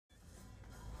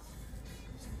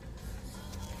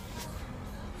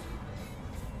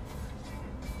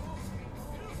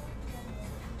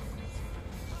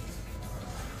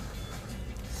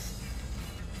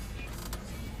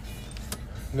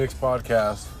Nick's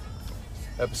podcast,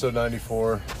 episode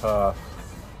 94.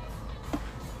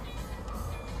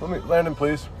 Landon,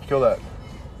 please kill that.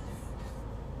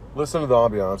 Listen to the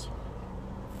ambiance.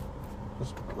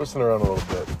 Just listen around a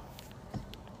little bit.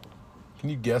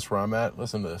 Can you guess where I'm at?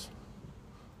 Listen to this.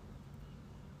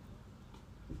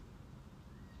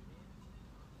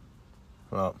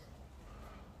 Well,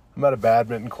 I'm at a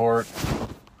badminton court,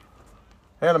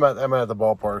 and I'm at the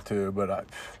ballpark too. But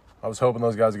I was hoping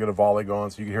those guys would get a volley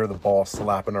going so you could hear the ball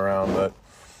slapping around. But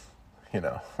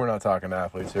we're not talking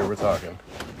athletes here. We're talking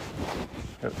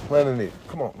Landon.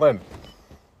 Come on, Landon.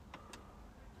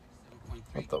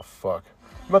 What the fuck?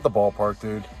 I'm at the ballpark,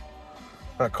 dude.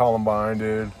 I'm at Columbine,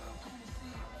 dude.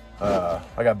 I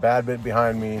got badminton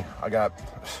behind me. I got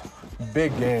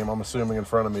big game, I'm assuming, in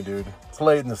front of me, dude. It's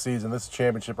late in the season. This is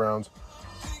championship rounds.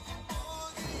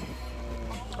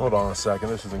 Hold on a second.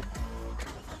 This isn't...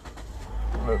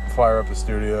 I'm going to fire up the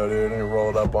studio, dude, and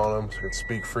roll it up on them so I can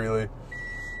speak freely.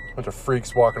 Bunch of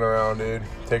freaks walking around, dude.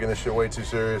 Taking this shit way too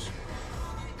serious.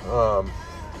 But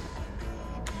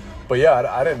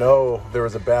yeah, I didn't know there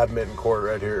was a badminton court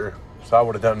right here. So I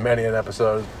would have done many an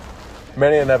episode, at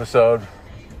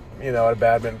a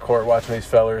badminton court, watching these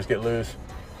fellers get loose.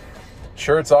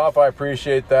 Shirts off, I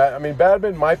appreciate that. I mean,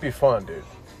 badminton might be fun, dude.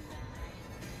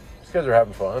 These guys are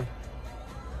having fun.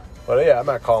 But yeah, I'm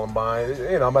at Columbine.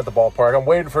 I'm at the ballpark. I'm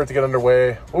waiting for it to get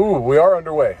underway. Ooh, we are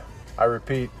underway. I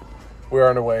repeat, we are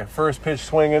underway. First pitch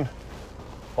swinging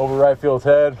over right field's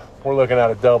head. We're looking at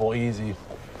a double easy.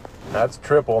 That's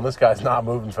triple, and this guy's not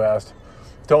moving fast.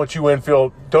 Don't you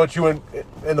infield. Don't you in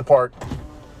the park.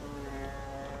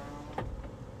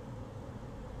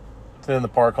 It's in the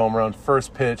park home run.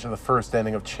 First pitch of the first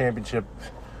inning of championship.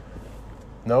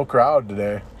 No crowd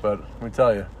today, but let me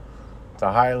tell you, it's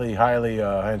a highly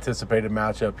anticipated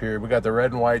matchup here. We got the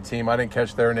red and white team. I didn't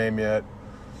catch their name yet.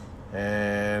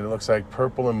 And it looks like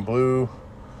purple and blue.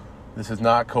 This is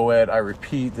not co-ed. I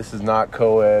repeat, this is not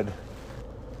co-ed.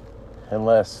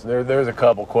 Unless there's a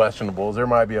couple questionables. There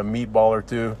might be a meatball or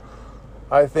two.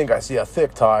 I think I see a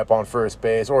thick type on first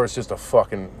base, or it's just a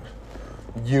fucking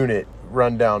unit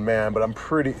rundown man, but I'm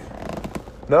pretty...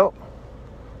 No.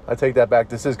 I take that back.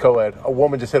 This is co-ed. A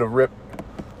woman just hit a rip.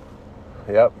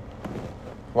 Yep.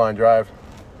 Line drive.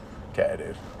 Okay,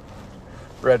 dude.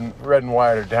 Red and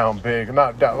white are down big.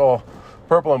 Not down... Well,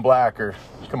 purple and black are...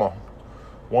 Come on.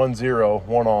 1-0,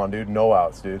 1 on, dude. No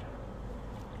outs, dude.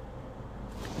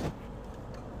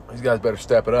 These guys better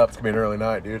step it up. It's going to be an early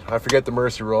night, dude. I forget the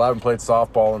mercy rule. I haven't played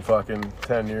softball in fucking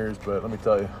 10 years, but let me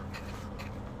tell you.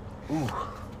 Ooh.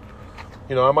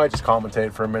 I might just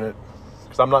commentate for a minute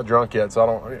because I'm not drunk yet, so I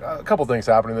don't... A couple things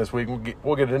happening this week.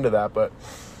 We'll get into that, but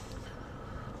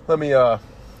let me,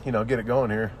 get it going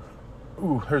here.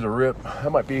 Ooh, here's a rip.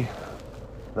 That might be...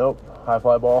 Nope. High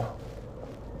fly ball.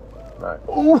 All right.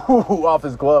 Ooh, off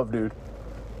his glove, dude.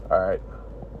 All right.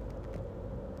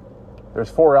 There's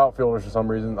 4 outfielders for some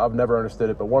reason. I've never understood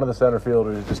it, but one of the center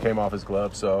fielders just came off his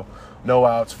glove, so no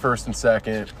outs, first and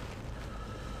second.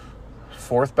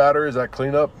 Fourth batter, is that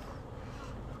cleanup?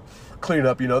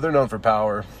 Cleanup, they're known for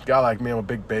power. Guy like me, I'm a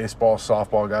big baseball,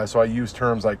 softball guy, so I use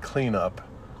terms like cleanup.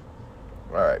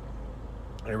 All right.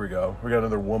 Here we go. We got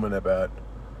another woman at bat.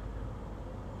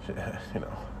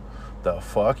 The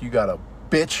fuck? You got a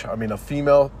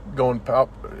female going power.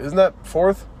 Isn't that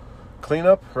fourth?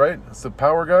 Cleanup, right? It's the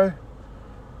power guy.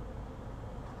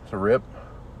 It's a rip.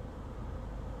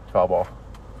 Foul ball.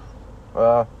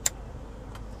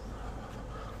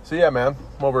 So yeah, man,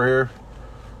 I'm over here.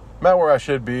 I'm at where I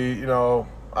should be.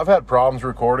 I've had problems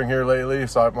recording here lately,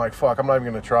 so I'm like, fuck, I'm not even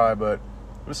going to try, but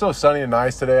it was so sunny and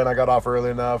nice today, and I got off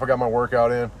early enough. I got my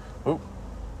workout in. Oop.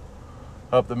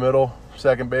 Up the middle.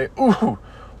 Second base. Ooh.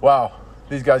 Wow.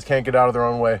 These guys can't get out of their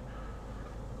own way.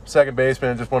 Second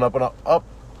baseman just went up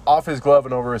off his glove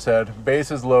and over his head.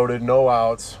 Bases loaded, no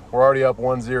outs. We're already up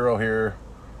 1-0 here.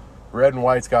 Red and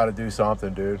white's got to do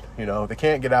something, dude. They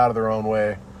can't get out of their own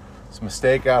way. It's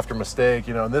mistake after mistake,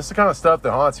 and this is the kind of stuff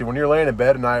that haunts you when you're laying in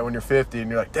bed at night when you're 50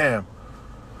 and you're like, damn,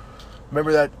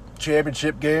 remember that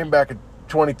championship game back in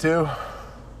 22?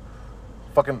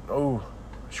 Fucking,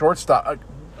 shortstop.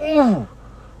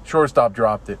 Shortstop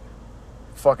dropped it.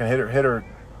 Fucking hit her.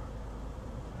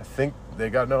 I think they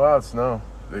got no outs. No,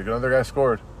 another guy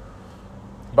scored.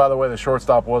 By the way, the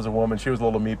shortstop was a woman. She was a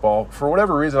little meatball. For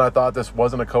whatever reason, I thought this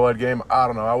wasn't a co-ed game. I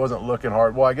don't know. I wasn't looking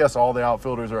hard. Well, I guess all the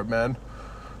outfielders are men.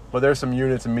 But there's some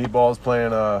units and meatballs playing,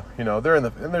 they're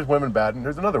and there's women batting.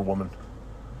 There's another woman.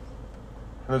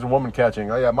 And there's a woman catching.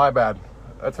 Oh, yeah, my bad.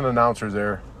 That's an announcer's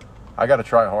error. I got to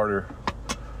try harder.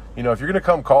 If you're going to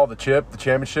come call the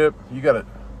championship, you got to...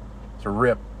 It's a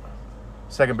rip.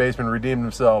 Second baseman redeemed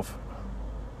himself.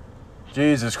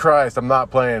 Jesus Christ, I'm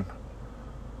not playing.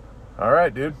 All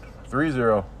right, dude.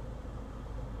 3-0.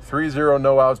 3-0,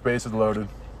 no outs, bases loaded.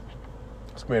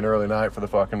 It's going to be an early night for the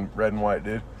fucking red and white,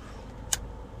 dude.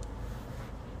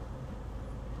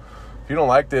 If you don't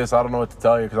like this, I don't know what to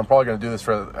tell you, because I'm probably going to do this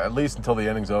for at least until the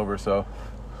inning's over, so.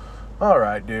 All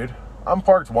right, dude. I'm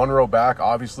parked one row back.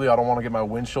 Obviously, I don't want to get my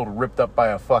windshield ripped up by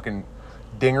a fucking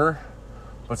dinger.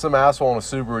 But some asshole in a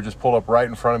Subaru just pulled up right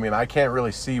in front of me, and I can't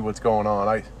really see what's going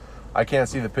on. I can't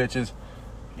see the pitches.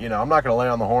 You know, I'm not going to lay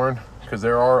on the horn because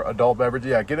there are adult beverages.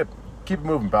 Yeah, get it. Keep it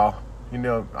moving, pal. You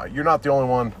know, you're not the only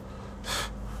one.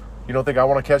 You don't think I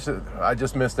want to catch it? I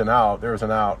just missed an out. There was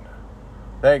an out.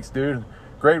 Thanks, dude.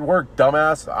 Great work,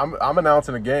 dumbass. I'm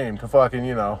announcing a game to fucking,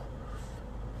 you know,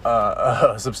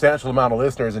 a substantial amount of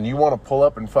listeners, and you want to pull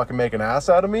up and fucking make an ass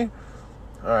out of me?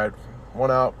 All right,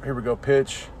 one out. Here we go.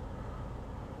 Pitch.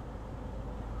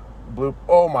 Bloop.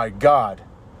 Oh, my God.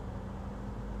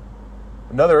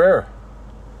 Another error.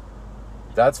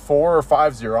 That's 4 or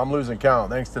 5-0. I'm losing count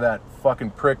thanks to that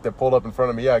fucking prick that pulled up in front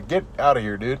of me. Yeah, get out of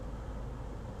here, dude.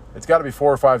 It's got to be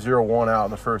 4 or 5-0, 1 out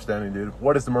in the first inning, dude.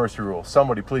 What is the mercy rule?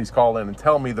 Somebody please call in and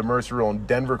tell me the mercy rule in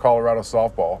Denver, Colorado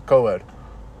softball. Co-ed.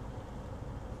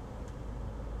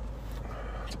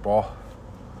 It's a ball.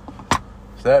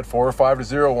 Set 4 or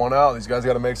 5-0, 1 out. These guys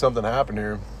got to make something happen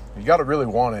here. You got to really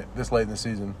want it this late in the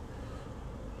season.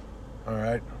 All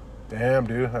right. Damn,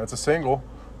 dude. That's a single.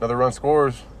 Another run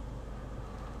scores.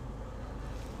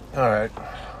 All right.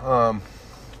 I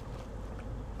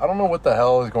don't know what the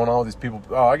hell is going on with these people.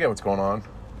 Oh, I get what's going on.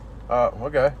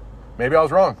 Okay. Maybe I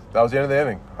was wrong. That was the end of the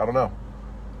inning. I don't know.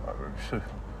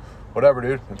 Whatever,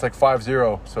 dude. It's like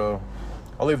 5-0, so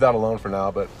I'll leave that alone for now.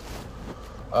 But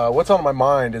what's on my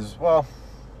mind is, well,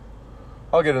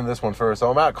 I'll get into this one first.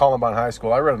 So I'm at Columbine High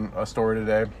School. I read a story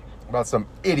today about some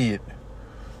idiot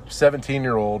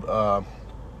 17-year-old.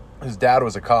 His dad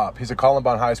was a cop. He's a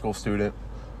Columbine High School student.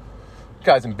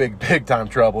 Guy's in big time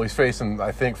trouble. He's facing,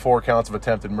 I think, 4 counts of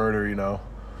attempted murder, you know.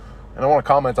 And I want to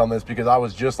comment on this because I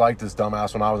was just like this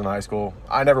dumbass when I was in high school.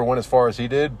 I never went as far as he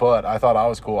did, but I thought I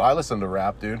was cool. I listened to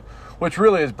rap, dude, which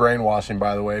really is brainwashing,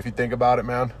 by the way, if you think about it,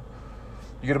 man.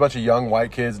 You get a bunch of young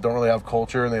white kids that don't really have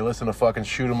culture, and they listen to fucking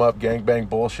shoot 'em up, gangbang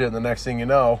bullshit, and the next thing you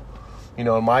know,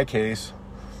 in my case,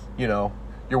 you know,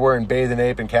 you're wearing bathing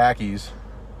ape and khakis.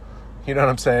 You know what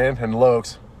I'm saying? And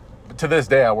Lokes. To this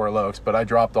day, I wear Lokes, but I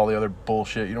dropped all the other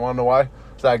bullshit. You want to know why?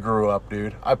 Because I grew up,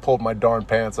 dude. I pulled my darn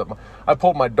pants up. I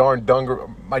pulled my darn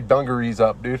dungarees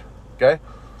up, dude. Okay?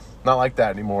 Not like that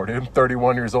anymore, dude. I'm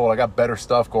 31 years old. I got better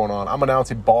stuff going on. I'm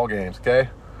announcing ball games, okay?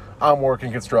 I'm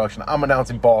working construction. I'm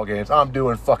announcing ball games. I'm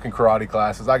doing fucking karate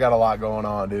classes. I got a lot going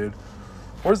on, dude.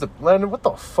 Where's the... Landon, what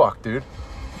the fuck, dude?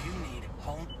 You need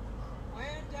home.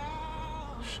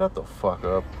 Shut the fuck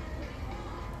up.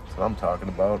 That's what I'm talking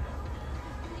about.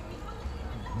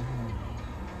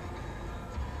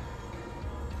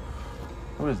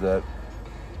 Who is that?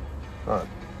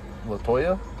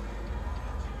 Latoya?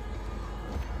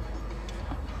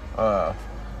 But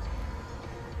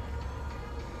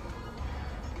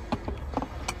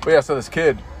yeah, so this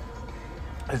kid,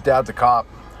 his dad's a cop.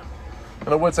 And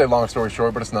I would say long story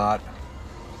short, but it's not.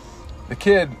 The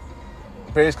kid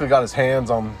basically got his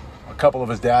hands on a couple of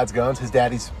his dad's guns, his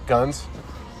daddy's guns.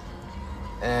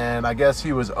 And I guess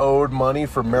he was owed money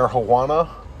for marijuana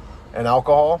and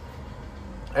alcohol.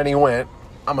 And he went,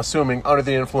 I'm assuming, under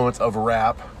the influence of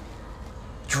rap.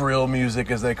 Drill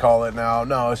music, as they call it now.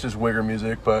 No, it's just wigger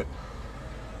music, but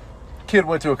kid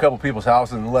went to a couple people's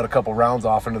houses and let a couple rounds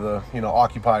off into the,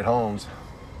 occupied homes.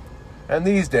 And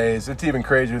these days, it's even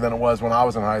crazier than it was when I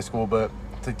was in high school, but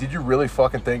it's like, did you really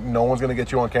fucking think no one's going to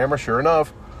get you on camera? Sure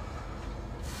enough,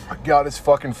 I got his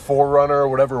fucking 4Runner or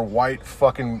whatever white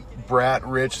fucking brat,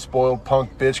 rich, spoiled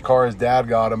punk bitch car his dad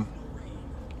got him.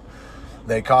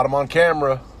 They caught him on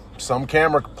camera. Some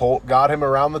camera got him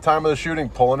around the time of the shooting,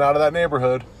 pulling out of that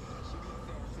neighborhood.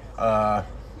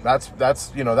 That's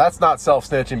not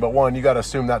self-snitching, but one, you got to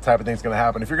assume that type of thing's going to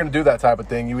happen. If you're going to do that type of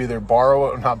thing, you either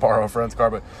not borrow a friend's car,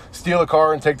 but steal a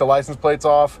car and take the license plates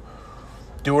off,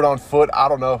 do it on foot, I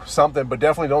don't know, something, but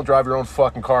definitely don't drive your own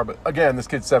fucking car. But again, this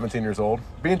kid's 17 years old.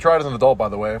 Being tried as an adult, by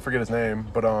the way. I forget his name,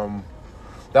 but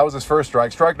that was his first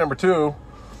strike. Strike number 2,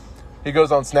 he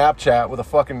goes on Snapchat with a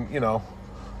fucking,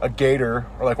 a gator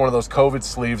or like one of those COVID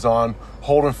sleeves on,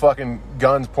 holding fucking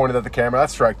guns pointed at the camera.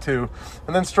 That's strike 2.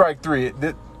 And then strike 3,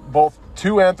 both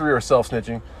 2 and 3 are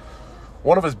self-snitching.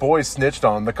 One of his boys snitched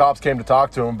on him. The cops came to talk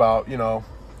to him about,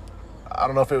 I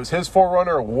don't know if it was his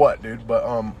 4Runner or what, dude,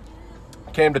 but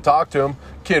came to talk to him.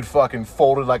 Kid fucking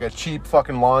folded like a cheap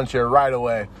fucking lawn chair right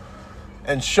away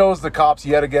and shows the cops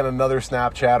yet again another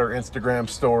Snapchat or Instagram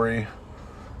story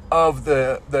of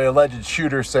the alleged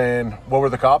shooter saying, what were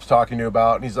the cops talking to you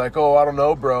about? And he's like, oh, I don't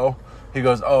know, bro. He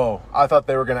goes, oh, I thought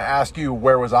they were going to ask you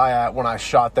where was I at when I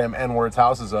shot them N-words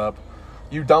houses up.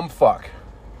 You dumb fuck.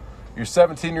 You're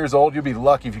 17 years old. You'll be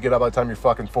lucky if you get out by the time you're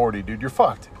fucking 40, dude. You're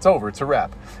fucked. It's over. It's a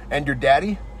wrap. And your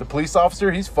daddy, the police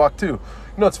officer, he's fucked too. You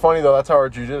know, it's funny, though. That's how our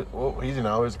jujitsu... Well, easy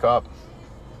now. He's a cop.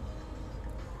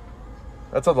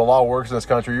 That's how the law works in this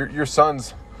country. Your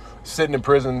son's sitting in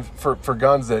prison for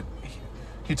guns that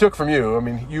he took from you. I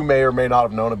mean, you may or may not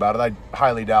have known about it. I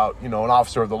highly doubt, an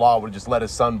officer of the law would just let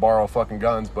his son borrow fucking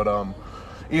guns. But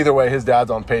either way, his dad's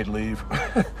on paid leave.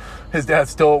 His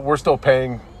dad's we're still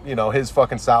paying, his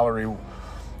fucking salary,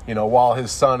 while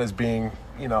his son is being,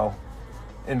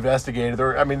 investigated.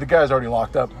 The guy's already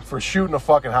locked up for shooting a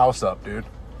fucking house up, dude.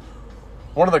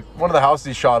 One of the houses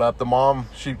he shot up, the mom,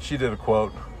 she did a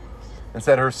quote and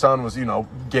said her son was,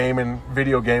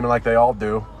 video gaming like they all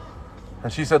do.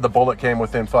 And she said the bullet came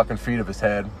within fucking feet of his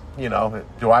head.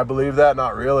 Do I believe that?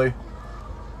 Not really.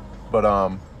 But,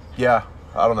 yeah,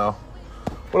 I don't know.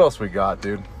 What else we got,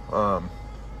 dude? I'm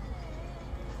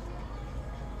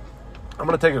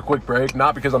going to take a quick break.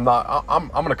 Not because I'm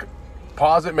going to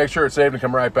pause it, make sure it's saved, and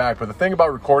come right back. But the thing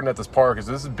about recording at this park is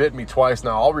this has bitten me twice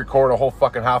now. I'll record a whole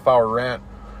fucking half-hour rant,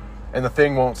 and the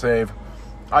thing won't save.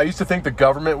 I used to think the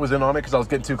government was in on it because I was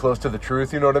getting too close to the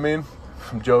truth, you know what I mean?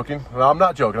 I'm joking. No, I'm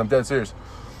not joking. I'm dead serious.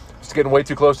 Just getting way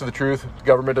too close to the truth. The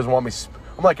government doesn't want me.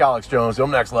 I'm like Alex Jones. I'm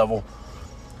next level.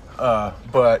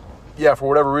 But, yeah, for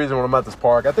whatever reason, when I'm at this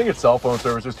park, I think it's cell phone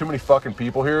service. There's too many fucking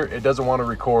people here. It doesn't want to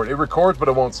record. It records, but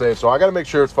it won't save. So I got to make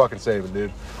sure it's fucking saving,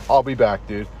 dude. I'll be back,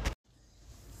 dude.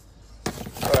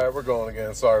 All right, we're going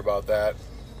again. Sorry about that.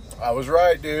 I was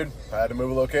right, dude. I had to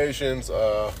move locations.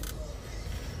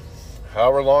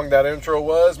 However long that intro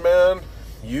was, man.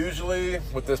 Usually,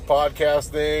 with this podcast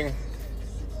thing,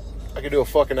 I could do a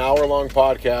fucking hour-long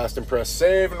podcast and press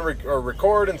save and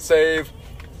record and save.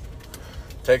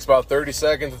 Takes about 30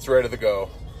 seconds. It's ready to go.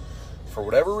 For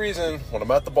whatever reason, when I'm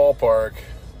at the ballpark,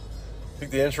 I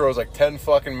think the intro was like 10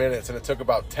 fucking minutes, and it took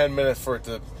about 10 minutes for it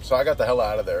to... So I got the hell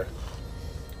out of there.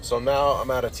 So now I'm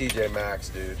at a TJ Maxx,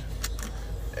 dude.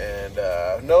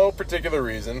 And no particular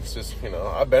reason. It's just,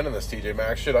 I've been in this TJ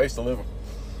Maxx. Shit, I used to live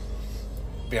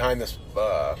behind this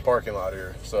parking lot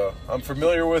here. So I'm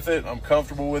familiar with it. I'm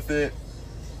comfortable with it.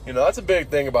 That's a big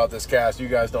thing about this cast you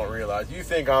guys don't realize. You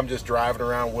think I'm just driving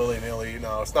around willy-nilly.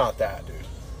 No, it's not that, dude.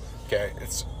 Okay?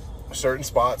 It's certain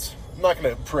spots. I'm not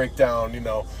going to break down,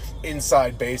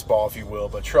 inside baseball, if you will.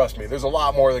 But trust me, there's a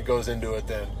lot more that goes into it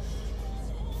than,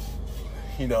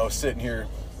 sitting here,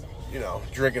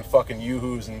 drinking fucking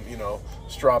Yoo-Hoos and,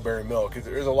 strawberry milk.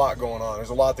 There's a lot going on. There's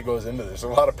a lot that goes into this.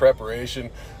 There's a lot of preparation.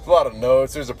 There's a lot of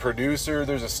notes. There's a producer.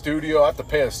 There's a studio. I have to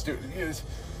pay a studio. It's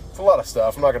a lot of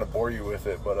stuff. I'm not going to bore you with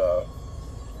it, but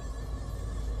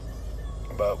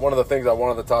one of the things I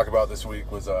wanted to talk about this week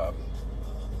was, it's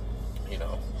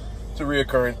a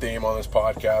reoccurring theme on this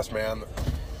podcast, man.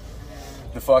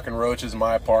 The fucking roaches in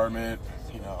my apartment,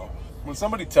 When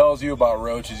somebody tells you about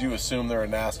roaches, you assume they're a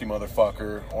nasty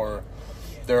motherfucker or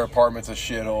their apartment's a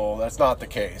shithole. That's not the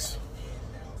case.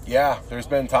 Yeah, there's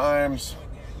been times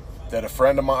that a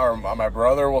friend of mine or my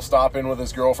brother will stop in with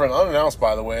his girlfriend, unannounced,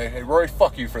 by the way. Hey, Rory,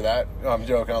 fuck you for that. No, I'm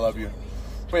joking. I love you.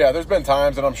 But yeah, there's been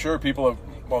times, and I'm sure people have,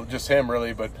 well, just him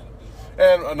really,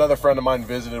 and another friend of mine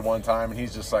visited one time, and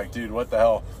he's just like, dude, what the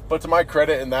hell? But to my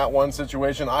credit, in that one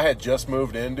situation, I had just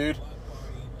moved in, dude.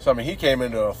 So, he came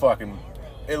into a fucking...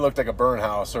 It looked like a burn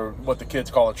house, or what the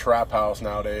kids call a trap house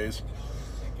nowadays.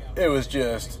 It was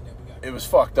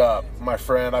fucked up. My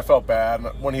friend, I felt bad.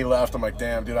 When he left, I'm like,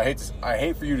 damn, dude, I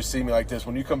hate for you to see me like this.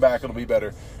 When you come back, it'll be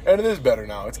better. And it is better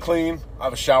now. It's clean. I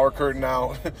have a shower curtain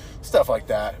now. Stuff like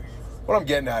that. What I'm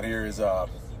getting at here is the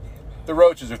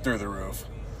roaches are through the roof.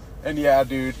 And yeah,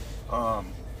 dude,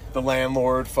 the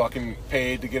landlord fucking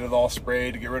paid to get it all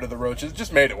sprayed to get rid of the roaches. It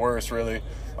just made it worse, really.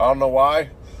 I don't know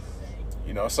why.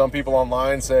 Some people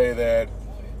online say that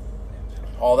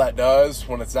all that does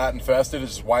when it's that infested is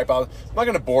just wipe out. I'm not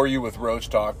going to bore you with roach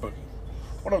talk, but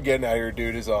what I'm getting at here,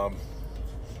 dude, is there's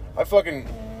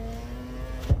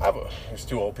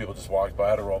two old people just walked by. I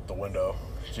had to roll up the window.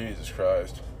 Jesus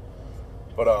Christ.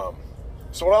 But,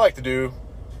 so what I like to do,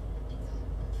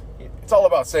 it's all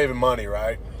about saving money,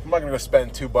 right? I'm not going to go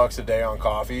spend $2 a day on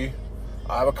coffee.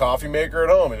 I have a coffee maker at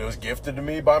home, and it was gifted to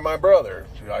me by my brother.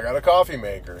 I got a coffee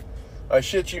maker. I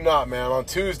shit you not, man. On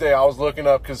Tuesday, I was looking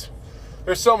up, because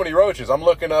there's so many roaches. I'm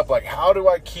looking up, like, how do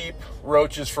I keep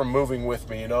roaches from moving with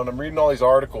me, And I'm reading all these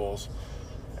articles.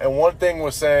 And one thing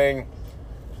was saying,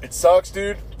 it sucks,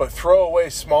 dude, but throw away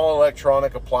small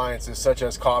electronic appliances such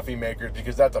as coffee makers,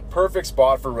 because that's a perfect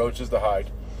spot for roaches to hide.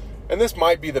 And this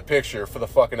might be the picture for the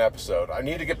fucking episode. I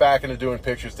need to get back into doing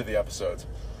pictures to the episodes.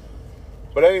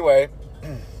 But anyway,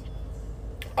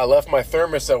 I left my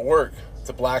thermos at work. It's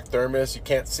a black thermos. You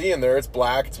can't see in there. It's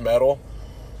black. It's metal.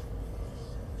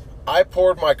 I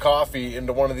poured my coffee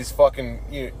into one of these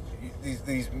fucking,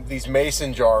 these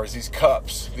mason jars, these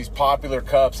cups, these popular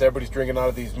cups. Everybody's drinking out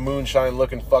of these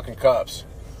moonshine-looking fucking cups.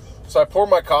 So I poured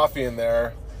my coffee in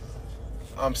there.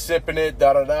 I'm sipping it,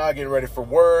 getting ready for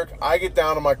work. I get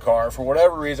down to my car. For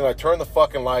whatever reason, I turn the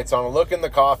fucking lights on and look in the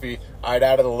coffee. I'd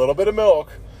added a little bit of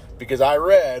milk because I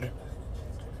read,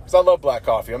 because I love black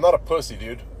coffee. I'm not a pussy,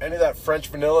 dude. Any of that French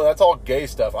vanilla, that's all gay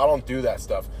stuff. I don't do that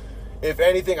stuff. If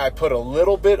anything, I put a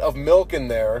little bit of milk in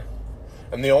there,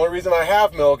 and the only reason I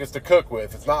have milk is to cook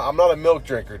with. I'm not a milk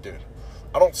drinker, dude.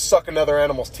 I don't suck another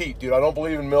animal's teeth, dude. I don't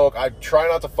believe in milk. I try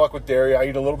not to fuck with dairy. I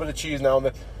eat a little bit of cheese now and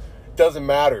then. It doesn't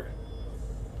matter.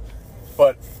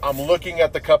 But I'm looking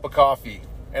at the cup of coffee,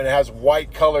 and it has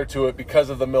white color to it because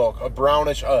of the milk. A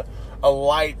brownish, a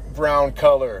light brown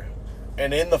color.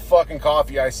 And in the fucking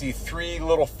coffee, I see 3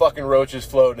 little fucking roaches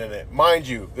floating in it. Mind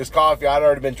you, this coffee I'd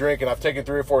already been drinking. I've taken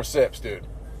 3 or 4 sips, dude.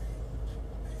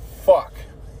 Fuck.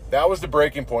 That was the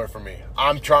breaking point for me.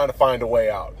 I'm trying to find a way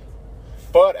out.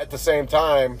 But at the same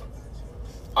time,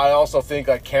 I also think,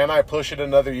 like, can I push it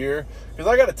another year? Because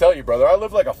I got to tell you, brother, I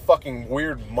live like a fucking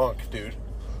weird monk, dude.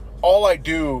 All I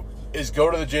do is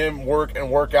go to the gym, work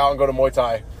out, and go to Muay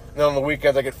Thai. And then on the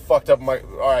weekends, I get fucked up in my...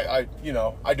 All right,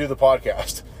 I do the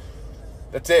podcast.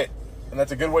 That's it. And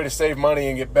that's a good way to save money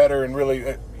and get better and really,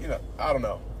 I don't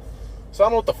know. So I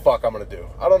don't know what the fuck I'm going to do.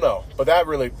 I don't know. But that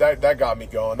really, that got me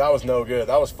going. That was no good.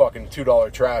 That was fucking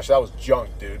 $2 trash. That was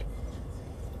junk, dude.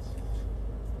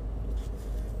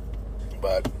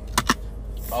 But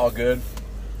all good.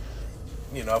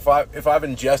 If I've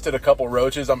ingested a couple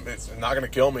roaches, it's not going to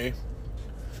kill me.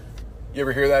 You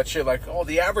ever hear that shit? Like, oh,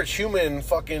 the average human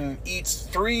fucking eats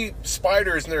 3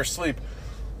 spiders in their sleep.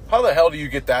 How the hell do you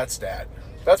get that stat?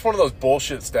 That's one of those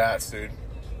bullshit stats, dude.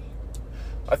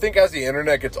 I think as the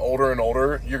internet gets older and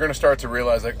older, you're going to start to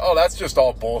realize, like, oh, that's just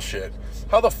all bullshit.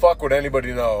 How the fuck would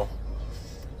anybody know?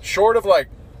 Short of, like,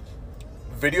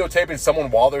 videotaping someone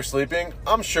while they're sleeping,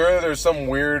 I'm sure there's some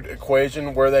weird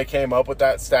equation where they came up with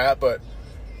that stat, but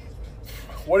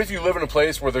what if you live in a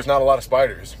place where there's not a lot of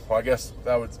spiders? Well, I guess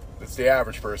it's the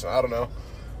average person. I don't know.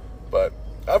 But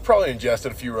I've probably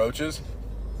ingested a few roaches.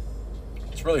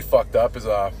 What's really fucked up is,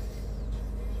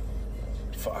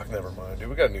 fuck, never mind, dude.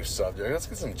 We got a new subject. Let's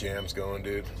get some jams going,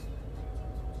 dude.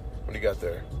 What do you got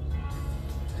there?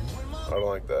 I don't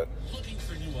like that.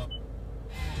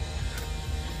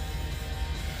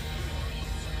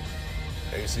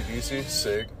 AC/DC,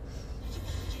 Sig.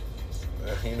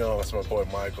 That's my boy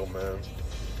Michael, man.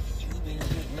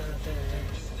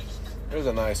 There's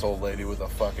a nice old lady with a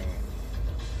fucking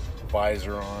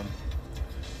visor on.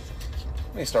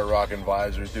 Let me start rocking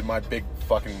visors, dude. My big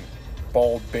fucking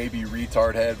bald baby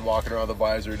retard head walking around the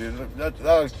visor, dude.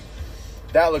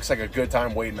 That looks like a good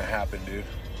time waiting to happen, dude.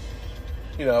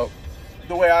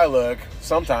 The way I look,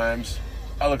 sometimes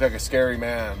I look like a scary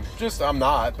man. I'm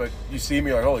not, but you see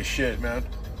me like, holy shit, man.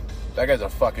 That guy's a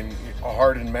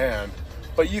hardened man.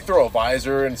 But you throw a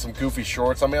visor and some goofy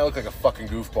shorts, I look like a fucking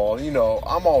goofball.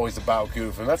 I'm always about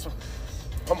goofing.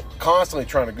 I'm constantly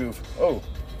trying to goof. Oh.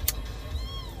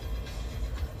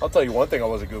 I'll tell you one thing I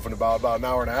wasn't goofing about an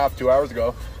hour and a half, 2 hours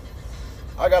ago.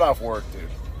 I got off work, dude.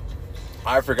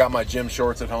 I forgot my gym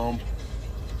shorts at home.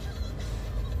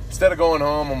 Instead of going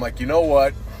home, I'm like, you know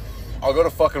what? I'll go to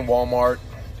fucking Walmart.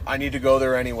 I need to go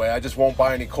there anyway. I just won't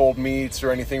buy any cold meats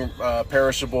or anything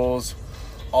perishables.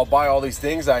 I'll buy all these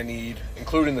things I need,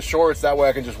 including the shorts. That way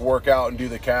I can just work out and do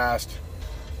the cast.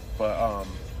 But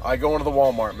I go into the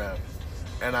Walmart, man.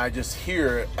 And I just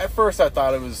hear it. At first I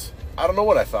thought it was... I don't know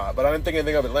what I thought, but I didn't think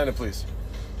anything of it. Landon, please.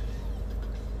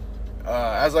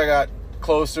 As I got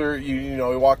closer,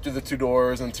 you walk through the 2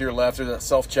 doors, and to your left there's that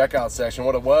self-checkout section.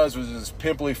 What it was this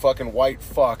pimply fucking white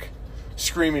fuck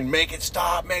screaming, make it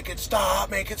stop, make it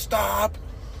stop, make it stop.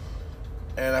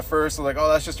 And at first I was like, oh,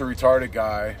 that's just a retarded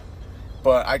guy.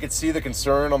 But I could see the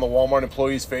concern on the Walmart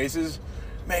employees' faces.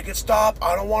 Make it stop,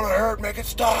 I don't want to hurt, make it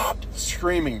stop.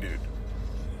 Screaming, dude.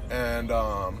 And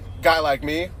guy like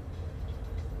me,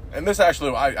 and this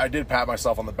actually, I did pat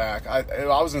myself on the back. I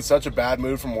was in such a bad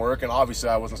mood from work, and obviously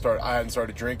I hadn't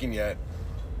started drinking yet.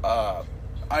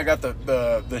 I got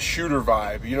the shooter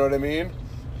vibe, you know what I mean?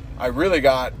 I really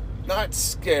got, not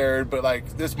scared, but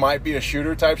like, this might be a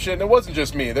shooter type shit. And it wasn't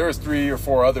just me. There was 3 or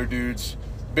 4 other dudes,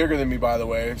 bigger than me, by the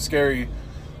way, scary,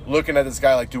 looking at this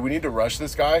guy like, do we need to rush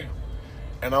this guy?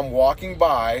 And I'm walking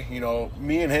by,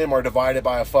 me and him are divided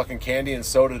by a fucking candy and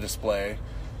soda display.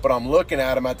 But I'm looking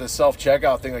at him at the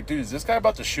self-checkout thing like, dude, is this guy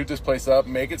about to shoot this place up,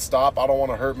 make it stop? I don't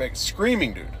want to hurt,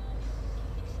 screaming, dude.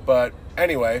 But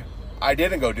anyway, I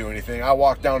didn't go do anything. I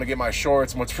walked down to get my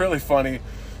shorts, and what's really funny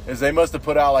is they must have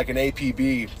put out like an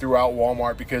APB throughout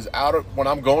Walmart, because when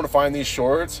I'm going to find these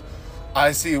shorts,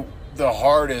 I see the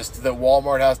hardest that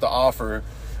Walmart has to offer.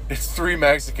 It's 3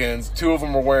 Mexicans. 2 of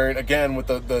them are wearing, again, with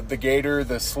the gaiter,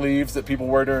 the sleeves that people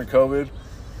wear during COVID,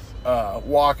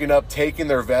 walking up, taking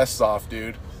their vests off,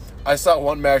 dude. I saw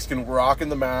one Mexican rocking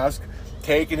the mask,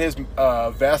 taking his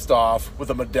vest off with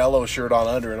a Modelo shirt on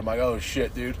under it. I'm like, oh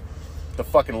shit, dude. The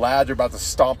fucking lads are about to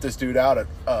stomp this dude out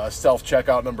at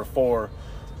self-checkout number 4.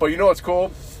 But you know what's cool?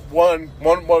 What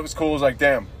was cool was like,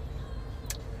 damn.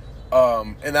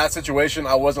 In that situation,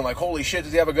 I wasn't like, holy shit,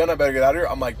 does he have a gun? I better get out of here.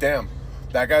 I'm like, damn,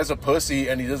 that guy's a pussy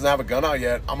and he doesn't have a gun out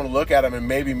yet. I'm going to look at him and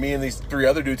maybe me and these 3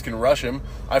 other dudes can rush him.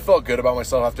 I felt good about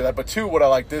myself after that. But 2, what I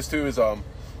like this too is, hold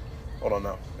on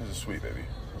now. This is sweet, baby.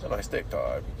 It's a nice steak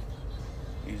time.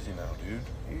 Easy now, dude.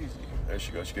 Easy. There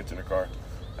she goes. She gets in her car.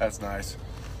 That's nice.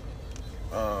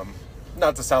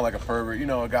 Not to sound like a pervert, you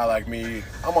know, a guy like me,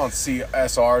 I'm on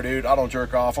CSR, dude. I don't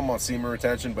jerk off. I'm on semen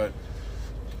retention, but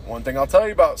one thing I'll tell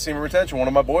you about semen retention, one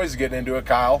of my boys is getting into it,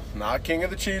 Kyle, not King of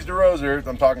the Cheese DeRoser.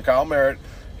 I'm talking Kyle Merritt.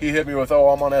 He hit me with, oh,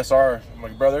 I'm on SR. I'm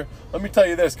like, brother, let me tell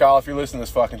you this, Kyle, if you're listening to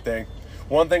this fucking thing.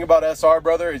 One thing about SR,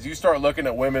 brother, is you start looking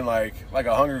at women like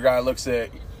a hungry guy looks at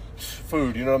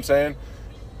food, you know what I'm saying?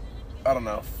 I don't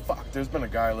know. Fuck, there's been a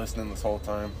guy listening this whole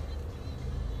time.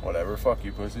 Whatever, fuck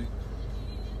you, pussy.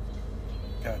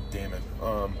 God damn it.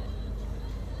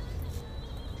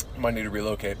 Might need to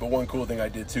relocate. But one cool thing I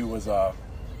did too was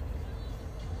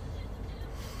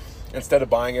instead of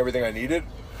buying everything I needed,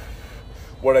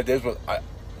 what I did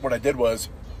was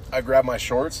I grabbed my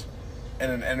shorts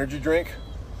and an energy drink,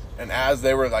 and as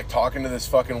they were like talking to this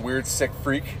fucking weird sick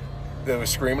freak that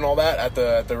was screaming all that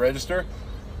at the register,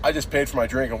 I just paid for my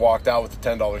drink and walked out with the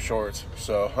 $10 shorts.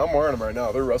 So I'm wearing them right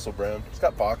now. They're Russell brand. It's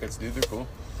got pockets, dude. They're cool.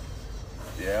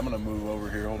 Yeah, I'm going to move over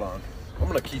here. Hold on. I'm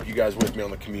going to keep you guys with me on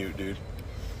the commute, dude.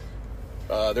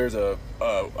 There's a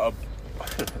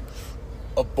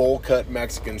bowl-cut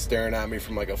Mexican staring at me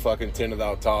from like a fucking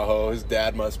tinted-out Tahoe. His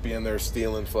dad must be in there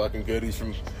stealing fucking goodies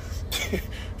from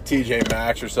TJ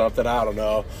Maxx or something. I don't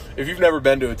know. If you've never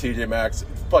been to a TJ Maxx, the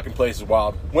fucking place is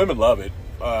wild. Women love it.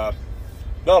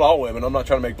 Not all women. I'm not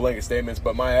trying to make blanket statements,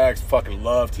 but my ex fucking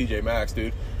loved TJ Maxx,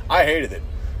 dude. I hated it.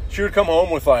 She would come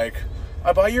home with like,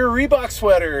 I bought you a Reebok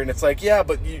sweater. And it's like, yeah,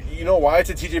 but you know why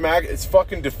it's a TJ Maxx? It's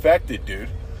fucking defected, dude.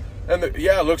 And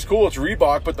yeah, it looks cool. It's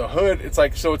Reebok, but the hood, it's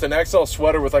like, so it's an XL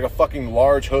sweater with like a fucking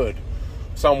large hood.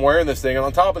 So I'm wearing this thing. And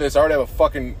on top of this, I already have a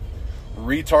fucking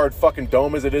retard fucking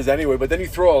dome as it is anyway. But then you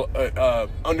throw a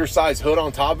undersized hood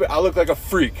on top of it. I look like a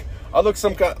freak. I look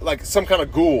like some kind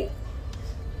of ghoul.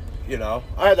 You know,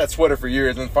 I had that sweater for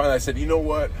years, and finally I said, you know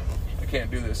what? I can't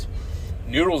do this.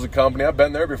 Noodles and Company, I've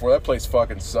been there before. That place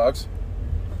fucking sucks.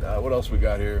 What else we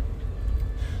got here?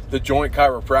 The Joint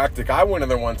Chiropractic. I went in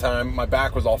there one time. My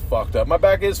back was all fucked up. My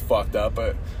back is fucked up,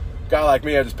 but a guy like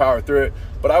me, I just powered through it.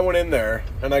 But I went in there,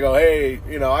 and I go, hey,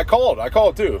 you know, I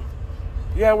called too.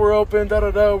 Yeah, we're open,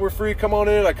 da-da-da, we're free, come on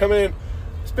in. I come in.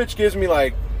 This bitch gives me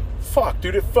like, fuck,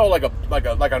 dude, it felt like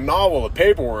a novel of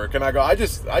paperwork. And I go, I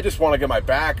just want to get my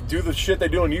back, do the shit they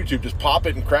do on YouTube, just pop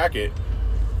it and crack it.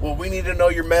 Well, we need to know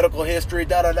your medical history,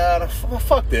 da-da-da.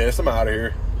 Fuck this, I'm out of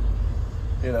here.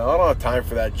 You know, I don't have time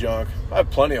for that junk. I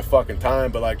have plenty of fucking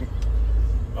time, but like,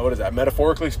 what is that,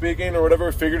 metaphorically speaking or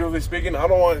whatever, figuratively speaking, I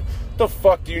don't want, the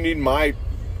fuck do you need my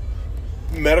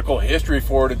medical history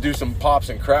for to do some pops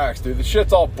and cracks, dude? The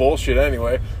shit's all bullshit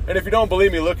anyway. And if you don't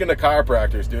believe me, look into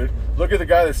chiropractors, dude. Look at the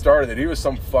guy that started it. He was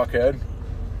some fuckhead.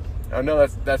 I know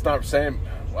that's not saying,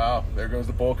 wow, there goes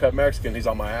the bowl cut Mexican. He's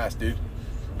on my ass, dude.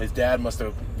 His dad must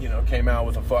have, you know, came out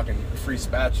with a fucking free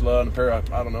spatula and a pair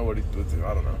of, I don't know what he put through.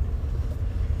 I don't know.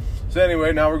 So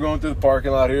anyway, now we're going through the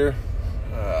parking lot here.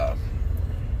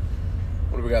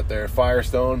 What do we got there?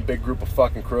 Firestone, big group of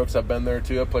fucking crooks. I've been there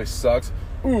too. That place sucks.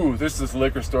 Ooh, this is this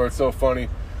liquor store. It's so funny.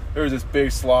 There was this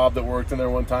big slob that worked in there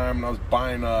one time, and I was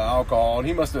buying alcohol, and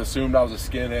he must have assumed I was a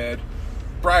skinhead.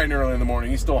 Bright and early in the morning,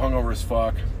 he's still hungover as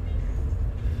fuck.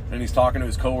 And he's talking to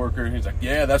his coworker, and he's like,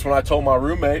 yeah, that's when I told my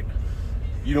roommate,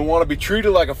 you don't want to be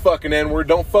treated like a fucking N-word,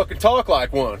 don't fucking talk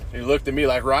like one. And he looked at me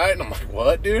like, right? And I'm like,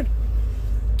 what, dude?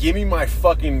 Give me my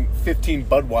fucking 15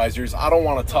 Budweisers. I don't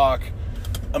want to talk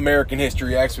American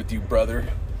History X with you, brother.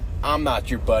 I'm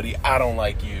not your buddy. I don't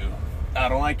like you. I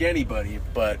don't like anybody,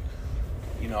 but,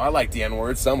 you know, I like the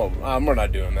N-word. Some of them. We're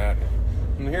not doing that.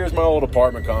 And here's my old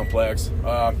apartment complex.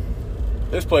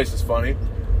 This place is funny.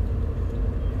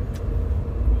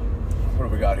 What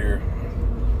do we got here?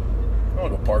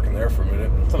 gonna go park in there for a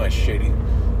minute. It's a nice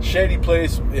shady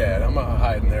place. Yeah, I'm gonna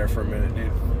hide in there for a minute,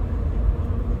 dude.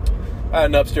 I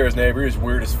had an upstairs neighbor. He's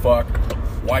weird as fuck.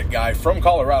 White guy from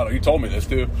Colorado. He told me this,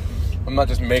 too. I'm not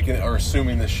just making it or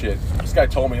assuming this shit. This guy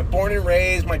told me, I'm born and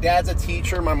raised. My dad's a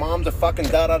teacher. My mom's a fucking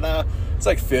da-da-da. It's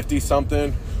like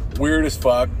 50-something. Weird as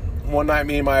fuck. One night,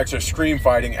 me and my ex are scream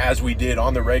fighting, as we did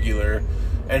on the regular.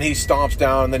 And he stomps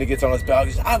down, and then he gets on his belt.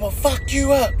 He says, I will fuck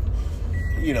you up.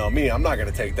 You know me, I'm not going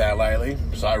to take that lightly.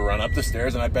 So I run up the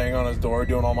stairs, and I bang on his door,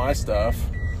 doing all my stuff.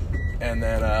 And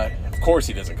then, of course,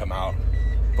 he doesn't come out.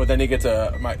 But then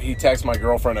he texts my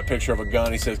girlfriend a picture of a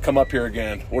gun. He says, come up here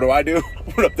again. What do? I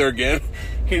went up there again.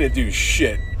 He didn't do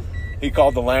shit. He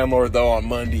called the landlord, though, on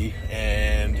Monday.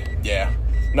 And, yeah,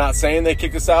 not saying they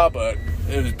kicked us out, but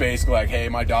it was basically like, hey,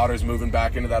 my daughter's moving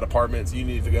back into that apartment, so you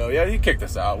need to go. Yeah, he kicked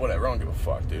us out. Whatever. I don't give a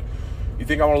fuck, dude. You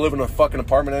think I want to live in a fucking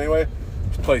apartment anyway?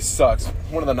 This place sucks.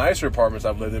 One of the nicer apartments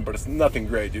I've lived in, but it's nothing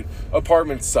great, dude.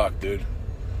 Apartments suck, dude.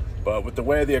 But with the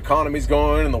way the economy's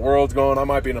going and the world's going, I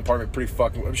might be in an apartment pretty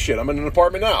fucking... Shit, I'm in an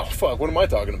apartment now. Fuck, what am I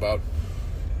talking about?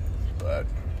 But,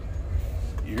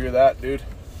 you hear that, dude?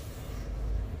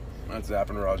 That's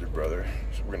Zapp and Roger, brother.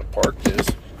 So we're going to park this.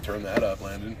 Turn that up,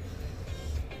 Landon.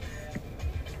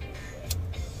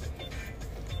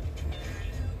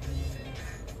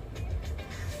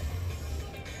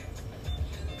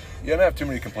 You don't have too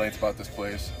many complaints about this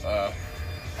place. I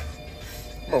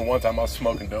remember one time I was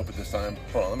smoking dope at this time.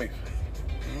 Hold on, let me...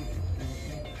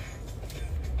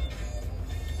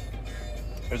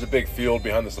 There's a big field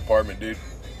behind this apartment, dude.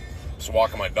 Just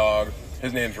walking my dog.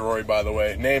 His name's Rory, by the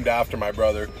way. Named after my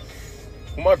brother.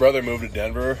 When my brother moved to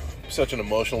Denver, such an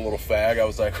emotional little fag, I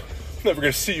was like, I'm never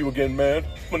going to see you again, man.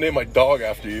 I'm going to name my dog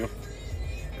after you.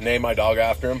 Name my dog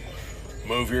after him.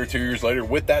 Move here 2 years later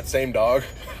with that same dog.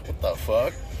 What the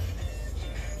fuck?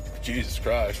 Jesus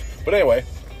Christ. But anyway...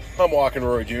 I'm walking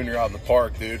Rory Jr. out in the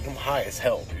park, dude. I'm high as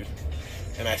hell, dude.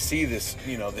 And I see this,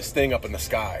 this thing up in the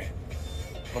sky.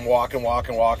 I'm walking.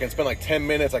 It's been like 10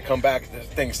 minutes. I come back, this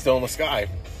thing's still in the sky.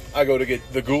 I go to get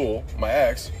the ghoul, my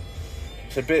ex.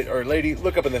 I said, lady,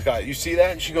 look up in the sky. You see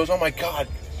that? And she goes, oh my God.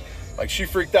 Like, she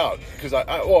freaked out. Because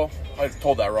I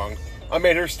told that wrong. I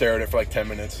made her stare at it for like 10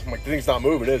 minutes. I'm like, the thing's not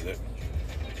moving, is it?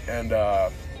 And,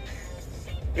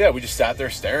 yeah, we just sat there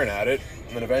staring at it.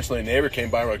 And then eventually a neighbor came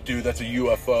by and we're like, dude, that's a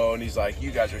UFO. And he's like,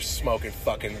 you guys are smoking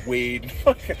fucking weed.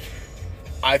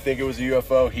 I think it was a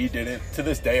UFO. He didn't. To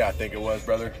this day, I think it was,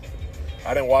 brother.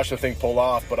 I didn't watch the thing pull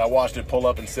off, but I watched it pull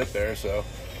up and sit there. So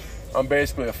I'm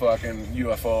basically a fucking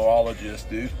UFOologist,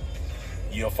 dude.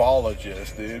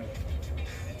 UFOologist, dude.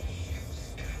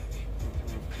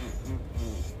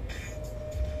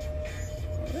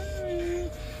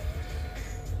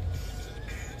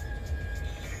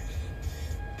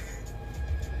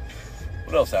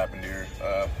 What else happened here?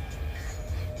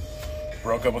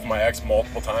 Broke up with my ex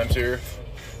multiple times here.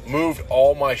 Moved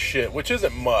all my shit, which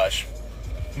isn't much.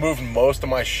 Moved most of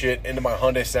my shit into my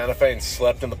Hyundai Santa Fe and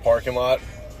slept in the parking lot.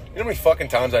 You know how many fucking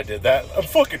times I did that? I'm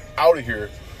fucking out of here.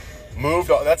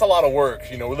 That's a lot of work.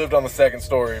 We lived on the second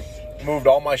story. Moved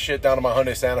all my shit down to my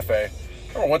Hyundai Santa Fe.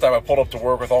 I remember one time I pulled up to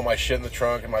work with all my shit in the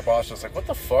trunk and my boss was like, what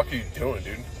the fuck are you doing,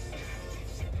 dude?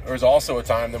 There was also a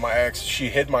time that my ex, she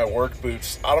hid my work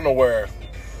boots. I don't know where.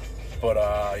 But,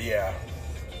 yeah.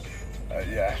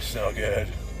 Yeah, it's no good.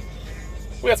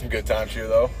 We had some good times here,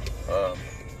 though.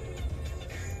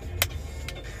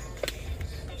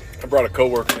 I brought a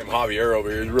coworker named Javier over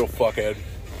here. He's a real fuckhead.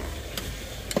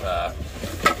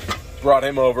 Brought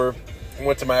him over.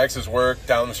 Went to my ex's work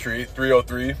down the street,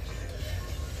 303.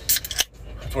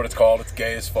 That's what it's called. It's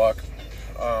gay as fuck.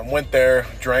 Went there,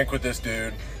 drank with this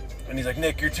dude. And he's like,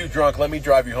 Nick, you're too drunk. Let me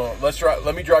drive you home.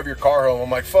 Let me drive your car home. I'm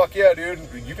like, fuck yeah, dude.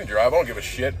 You can drive. I don't give a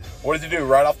shit. What does he do?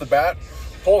 Right off the bat,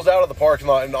 pulls out of the parking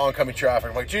lot into oncoming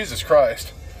traffic. I'm like, Jesus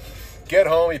Christ. Get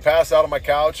home. He passed out on my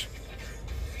couch.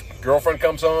 Girlfriend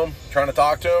comes home, trying to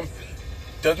talk to him.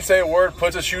 Doesn't say a word,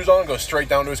 puts his shoes on, goes straight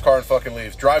down to his car and fucking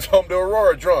leaves. Drives home to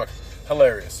Aurora drunk.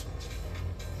 Hilarious.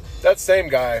 That same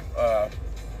guy,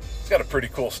 he's got a pretty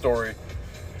cool story.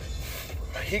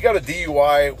 He got a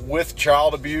DUI with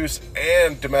child abuse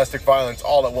and domestic violence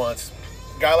all at once.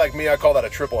 Guy like me, I call that a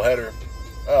triple header.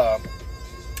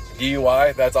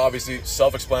 DUI, that's obviously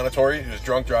self-explanatory. He was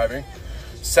drunk driving.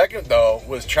 Second, though,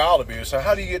 was child abuse. So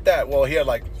how do you get that? Well, he had,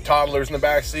 like, toddlers in the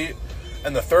back seat.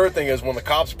 And the third thing is when the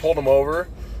cops pulled him over,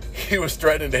 he was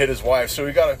threatening to hit his wife.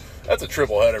 So that's a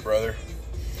triple header, brother.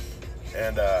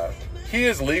 And, he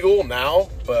is legal now,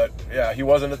 but yeah, he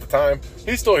wasn't at the time.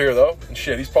 He's still here though, and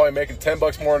shit, he's probably making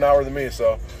 $10 more an hour than me.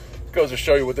 So it goes to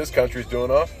show you what this country's doing,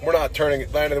 huh? We're not turning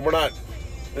it, Landon.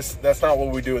 That's not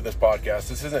what we do with this podcast.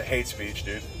 This isn't hate speech,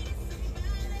 dude.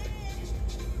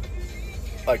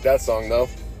 like that song, though.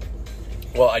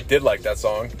 Well, I did like that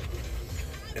song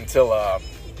until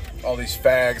all these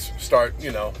fags start,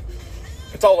 you know.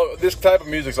 It's all over, this type of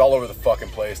music's all over the fucking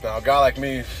place now. A guy like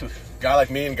me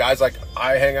and guys like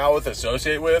I hang out with,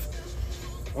 associate with,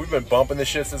 we've been bumping this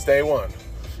shit since day one.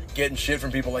 Getting shit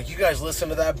from people like, you guys listen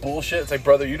to that bullshit? It's like,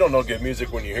 brother, you don't know good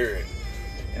music when you hear it.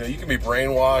 You know, you can be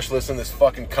brainwashed, listen to this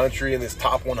fucking country and this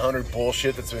top 100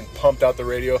 bullshit that's been pumped out the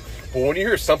radio. But when you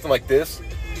hear something like this,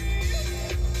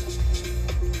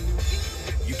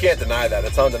 you can't deny that.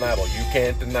 It's undeniable. You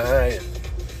can't deny it.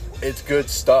 It's good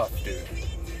stuff, dude.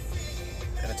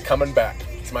 And it's coming back.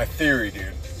 It's my theory,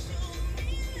 dude.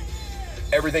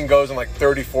 Everything goes in like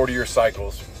 30, 40-year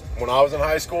cycles. When I was in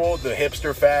high school, the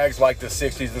hipster fags like the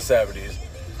 60s and 70s.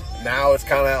 Now it's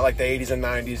kind of like the 80s and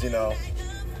 90s, you know.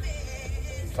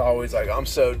 It's always like, I'm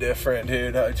so different,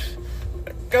 dude. Kind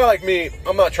of like me,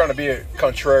 I'm not trying to be a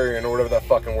contrarian or whatever that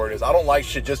fucking word is. I don't like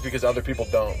shit just because other people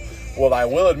don't. What I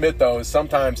will admit, though, is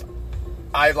sometimes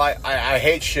I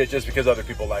hate shit just because other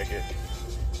people like it,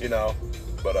 you know.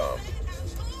 But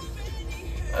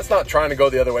that's not trying to go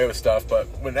the other way with stuff. But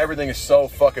when everything is so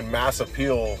fucking mass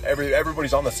appeal,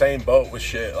 everybody's on the same boat with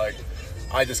shit. Like,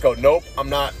 I just go, nope, I'm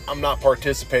not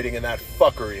participating in that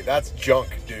fuckery. That's junk,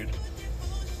 dude.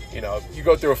 You know, you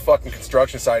go through a fucking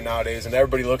construction site nowadays and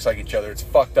everybody looks like each other. It's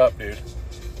fucked up, dude.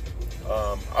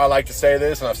 I like to say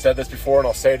this, and I've said this before, and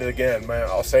I'll say it again, man.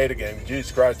 I'll say it again.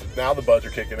 Jesus Christ, now the buds are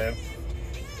kicking in.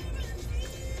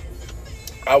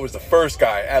 I was the first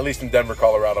guy, at least in Denver,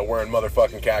 Colorado, wearing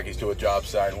motherfucking khakis to a job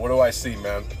site. What do I see,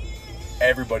 man?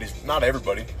 Not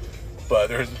everybody, but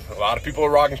there's a lot of people are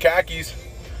rocking khakis.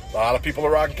 A lot of people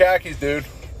are rocking khakis, dude.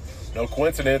 No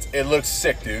coincidence. It looks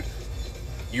sick, dude.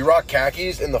 You rock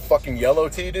khakis in the fucking yellow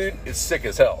tee, dude, it's sick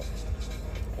as hell.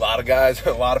 A lot of guys,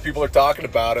 a lot of people are talking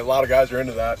about it. A lot of guys are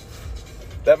into that.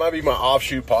 That might be my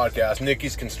offshoot podcast,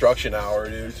 Nikki's Construction Hour,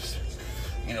 dude. Just,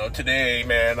 you know, today,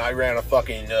 man, I ran a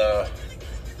fucking, I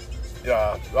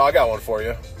got one for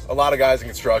you. A lot of guys in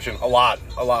construction, a lot.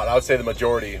 I would say the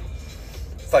majority.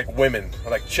 It's like women,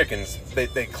 like chickens.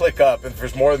 They click up, and if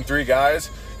there's more than 3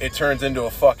 guys, it turns into a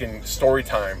fucking story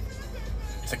time.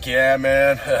 It's like, yeah,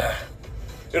 man.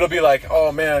 It'll be like,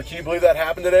 oh, man, can you believe that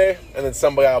happened today? And then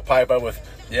somebody will pipe up with,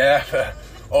 yeah,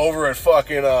 over at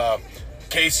fucking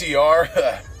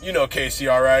KCR. You know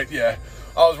KCR, right? Yeah.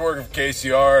 I was working for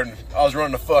KCR, and I was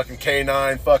running a fucking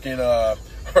K9 fucking, or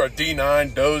a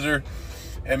D9 dozer.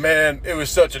 And, man, it was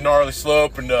such a gnarly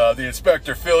slope. And the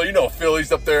inspector, Phil, you know Phil,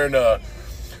 he's up there in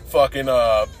fucking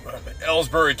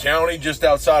Ellsbury County, just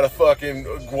outside of fucking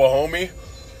Guahomie.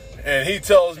 And he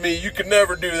tells me, you could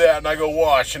never do that. And I go,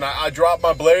 watch. And I dropped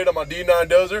my blade on my D9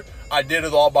 dozer. I did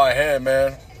it all by hand,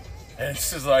 man. And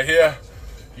it's just like, yeah,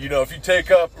 you know, if you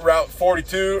take up Route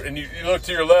 42 and you look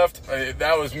to your left,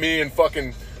 that was me and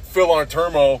fucking Phil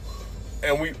Artermo.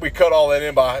 And we cut all that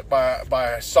in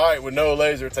by sight with no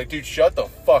laser. It's like, dude, shut the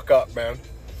fuck up, man.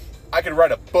 I could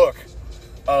write a book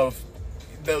of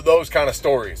those kind of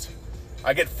stories.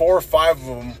 I get 4 or 5 of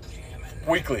them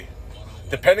weekly.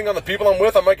 Depending on the people I'm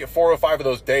with, I might get 4 or 5 of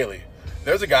those daily.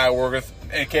 There's a guy I work with,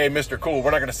 aka Mr. Cool.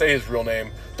 We're not going to say his real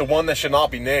name. The one that should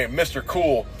not be named. Mr.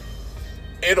 Cool.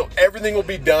 Everything will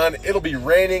be done. It'll be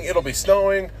raining. It'll be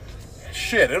snowing.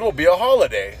 Shit, it'll be a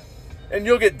holiday. And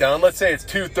you'll get done. Let's say it's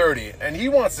 2:30. And he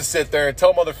wants to sit there and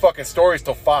tell motherfucking stories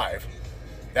till 5.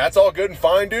 That's all good and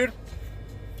fine, dude.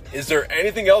 Is there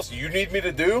anything else you need me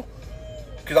to do?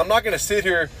 Because I'm not going to sit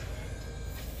here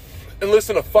and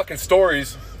listen to fucking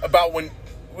stories about when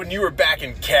you were back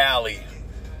in Cali.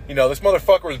 You know, this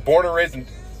motherfucker was born and raised in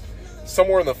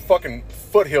somewhere in the fucking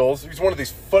foothills. He's one of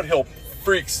these foothill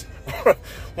freaks.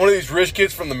 One of these rich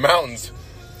kids from the mountains.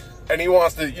 And he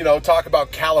wants to, you know, talk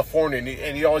about California.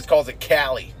 And he always calls it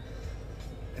Cali.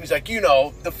 And he's like, you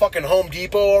know, the fucking Home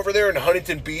Depot over there in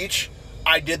Huntington Beach.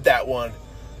 I did that one.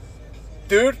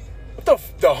 Dude, what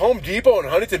the Home Depot in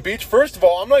Huntington Beach? First of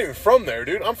all, I'm not even from there,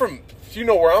 dude. I'm from, you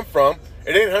know where I'm from.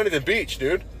 It ain't Huntington Beach,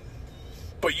 dude.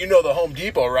 But you know the Home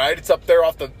Depot, right? It's up there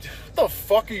off the... What the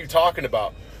fuck are you talking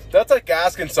about? That's like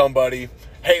asking somebody,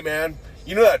 hey, man,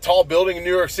 you know that tall building in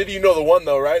New York City? You know the one,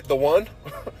 though, right? The one?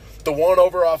 The one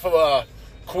over off of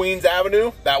Queens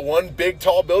Avenue? That one big,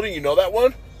 tall building? You know that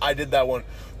one? I did that one.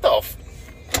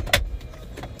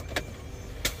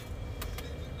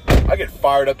 I get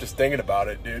fired up just thinking about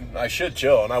it, dude. I should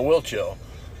chill, and I will chill.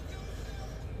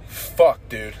 Fuck,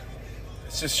 dude.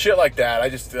 It's just shit like that. I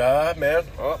just, man.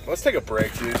 Oh, let's take a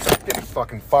break, dude. I'm getting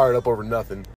fucking fired up over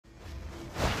nothing.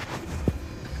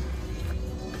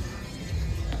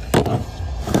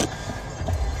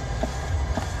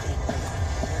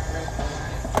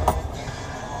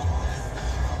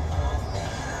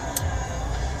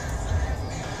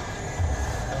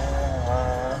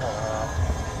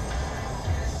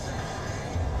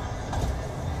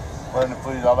 Brendan,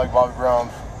 please. I like Bobby Brown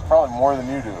probably more than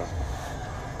you do.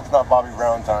 It's not Bobby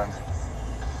Brown time.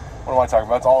 What am I talking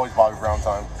about? It's always Bobby Brown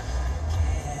time.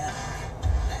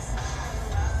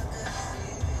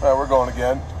 All right, we're going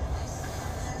again.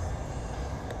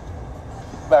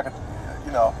 Back at,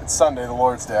 it's Sunday, the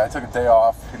Lord's Day. I took a day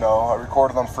off. I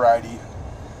recorded on Friday.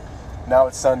 Now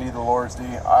it's Sunday, the Lord's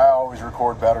Day. I always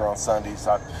record better on Sundays.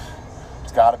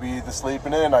 It's got to be the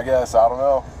sleeping in, I guess. I don't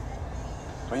know.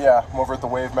 But yeah, I'm over at the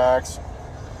Wave Max.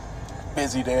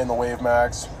 Busy day in the Wave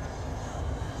Max.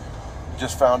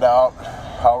 Just found out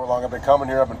however long I've been coming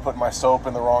here. I've been putting my soap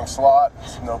in the wrong slot.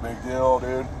 It's no big deal,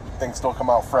 dude. Things still come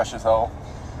out fresh as hell.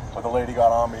 But the lady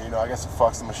got on me, I guess it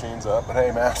fucks the machines up. But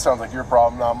hey, man, sounds like your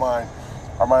problem, not mine.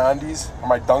 Are my undies, are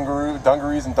my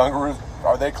dungarees and dungaroos,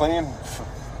 are they clean?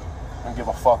 I don't give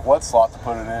a fuck what slot to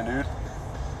put it in, dude.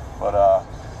 But, I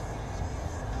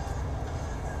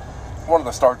wanted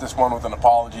to start this one with an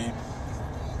apology,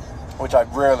 which I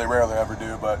rarely ever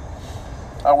do, but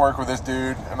I work with this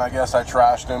dude, and I guess I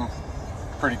trashed him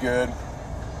pretty good.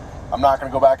 I'm not going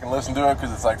to go back and listen to it,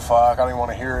 because it's like, fuck, I don't even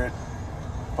want to hear it.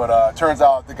 But turns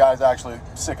out the guy's actually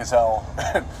sick as hell.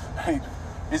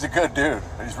 He's a good dude.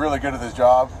 He's really good at his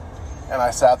job. And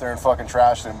I sat there and fucking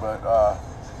trashed him. But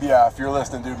yeah, if you're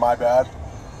listening, dude, my bad.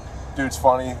 Dude's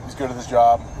funny. He's good at his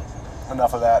job.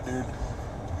 Enough of that, dude.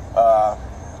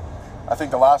 I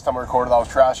think the last time I recorded, I was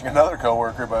trashing another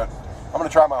coworker. But I'm going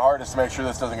to try my hardest to make sure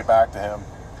this doesn't get back to him.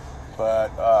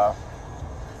 But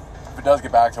if it does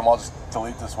get back to him, I'll just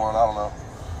delete this one. I don't know.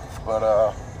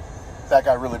 But that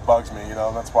guy really bugs me,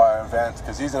 that's why I vent,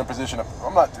 because he's in a position of,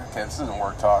 okay, this isn't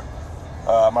work talk.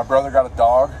 My brother got a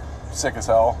dog, sick as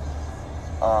hell.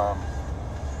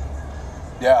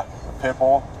 Yeah, a pit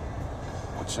bull,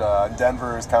 which in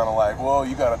Denver is kind of like, whoa,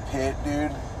 you got a pit,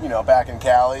 dude. Back in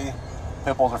Cali,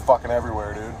 pit bulls are fucking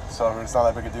everywhere, dude. So I mean, it's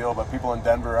not that big a deal, but people in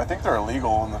Denver, I think they're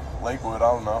illegal in the Lakewood,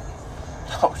 I don't know.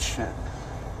 Oh, shit.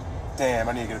 Damn,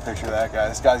 I need to get a picture of that guy.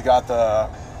 This guy's got I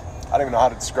don't even know how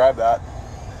to describe that.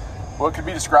 What could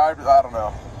be described, I don't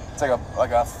know. It's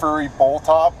like a furry bowl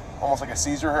top, almost like a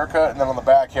Caesar haircut, and then on the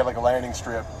back he had like a landing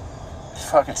strip.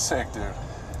 Fucking sick, dude.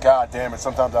 God damn it,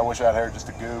 sometimes I wish I had hair just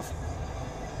to goof.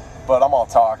 But I'm all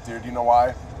talk, dude. You know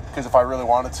why? Because if I really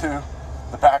wanted to,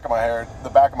 the back of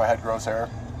my head grows hair.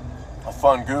 A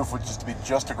fun goof would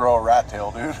just to grow a rat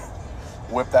tail, dude.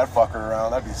 Whip that fucker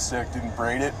around, that'd be sick, dude. And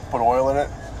braid it, put oil in it,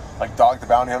 like Dog the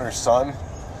Bounty Hunter's son.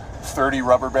 30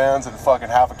 rubber bands and fucking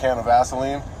half a can of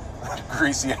Vaseline.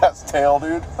 Greasy ass tail,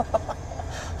 dude.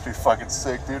 Be fucking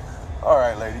sick, dude.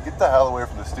 Alright, lady, get the hell away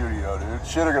from the studio, dude.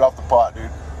 Shit or get off the pot,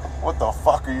 dude. What the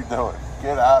fuck are you doing?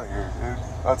 Get out of here, dude.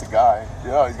 That's a guy.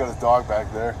 Yeah, he's got his dog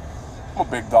back there. I'm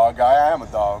a big dog guy. I am a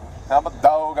dog. I'm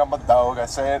a dog. I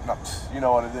say it, and you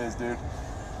know what it is, dude.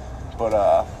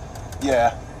 But,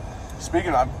 yeah.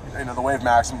 Speaking of, the Wave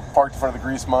Max, I'm parked in front of the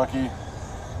Grease Monkey.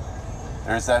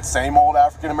 There's that same old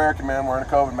African-American man wearing a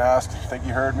COVID mask. I think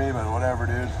you heard me, but whatever,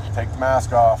 dude. Take the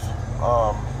mask off.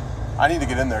 I need to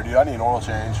get in there, dude. I need an oil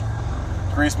change.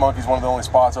 Grease Monkey's one of the only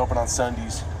spots open on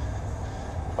Sundays.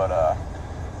 But,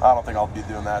 I don't think I'll be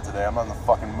doing that today. I'm not in the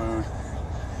fucking mood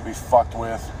to be fucked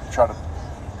with. Try to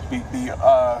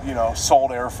be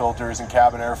sold air filters and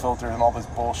cabin air filters and all this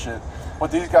bullshit.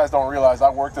 What these guys don't realize,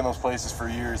 I've worked in those places for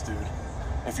years, dude.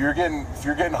 If you're getting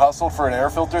hustled for an air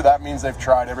filter, that means they've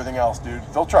tried everything else, dude.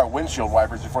 They'll try windshield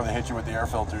wipers before they hit you with the air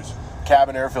filters.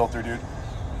 Cabin air filter, dude.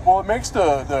 Well, it makes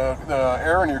the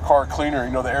air in your car cleaner,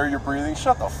 the air you're breathing.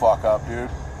 Shut the fuck up, dude.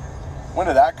 When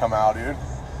did that come out, dude?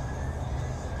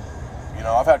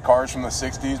 I've had cars from the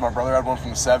 60s. My brother had one from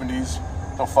the 70s.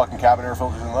 No fucking cabin air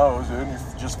filters in those, dude.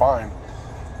 You're just fine.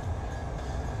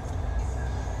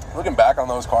 Looking back on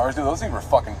those cars, dude, those things were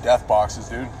fucking death boxes,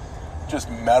 dude. Just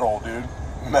metal, dude.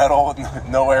 Metal with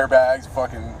no airbags,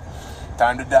 fucking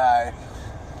time to die.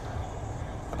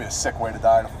 That'd be a sick way to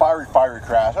die. In a fiery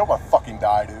crash. I hope I fucking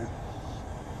die, dude.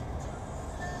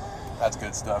 That's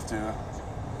good stuff, too.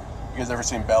 You guys ever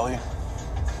seen Belly?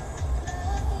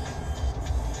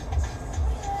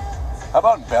 How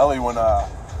about in Belly when that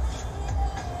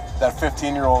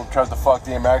 15-year-old tries to fuck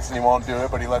DMX and he won't do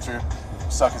it, but he lets her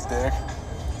suck his dick?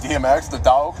 DMX, the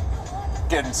dog,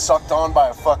 getting sucked on by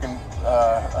a fucking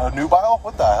a nubile?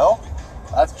 What the hell?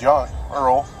 That's junk.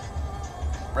 Earl.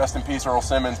 Rest in peace, Earl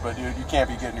Simmons, but dude, you can't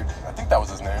be getting I think that was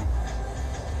his name.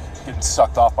 Getting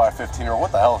sucked off by a 15-year-old.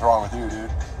 What the hell is wrong with you, dude?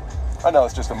 I know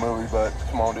it's just a movie, but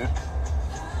come on, dude.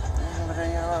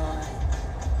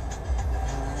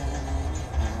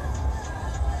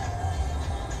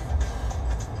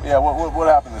 Yeah, what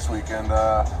happened this weekend?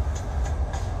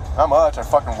 Not much. I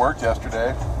fucking worked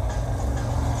yesterday.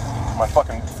 my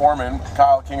fucking foreman,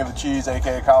 Kyle King of the Cheese,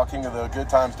 aka Kyle King of the Good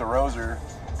Times DeRoser,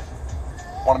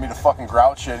 wanted me to fucking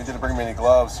grout shit. He didn't bring me any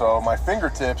gloves, so my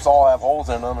fingertips all have holes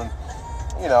in them, and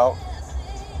you know,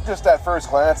 just at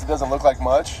first glance, it doesn't look like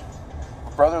much.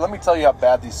 But brother, let me tell you how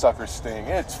bad these suckers sting.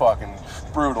 It's fucking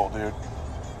brutal, dude.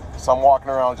 So I'm walking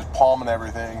around just palming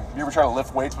everything. You ever try to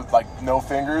lift weights with like no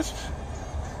fingers?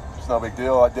 It's no big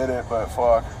deal. I did it, but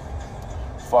fuck.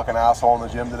 Fucking asshole in the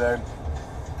gym today.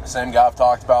 Same guy I've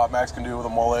talked about, Mexican dude with a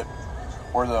mullet,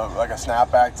 wears like a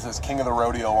snapback that says King of the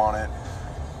Rodeo on it.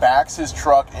 Backs his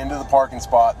truck into the parking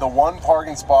spot. The one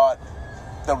parking spot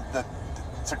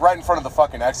it's like right in front of the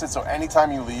fucking exit, so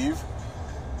anytime you leave,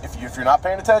 if you're not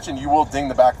paying attention, you will ding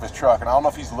the back of his truck. And I don't know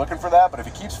if he's looking for that, but if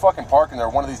he keeps fucking parking there,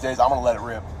 one of these days, I'm going to let it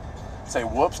rip. Say,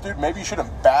 whoops, dude, maybe you shouldn't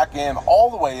back in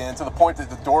all the way in to the point that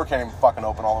the door can't even fucking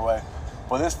open all the way.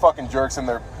 But this fucking jerk's in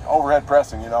there overhead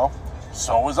pressing, you know?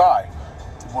 So was I.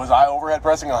 Was I overhead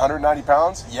pressing 190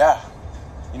 pounds? Yeah.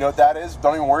 You know what that is?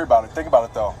 Don't even worry about it. Think about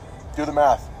it, though. Do the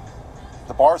math.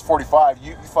 The bar's 45.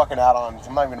 You fucking add on.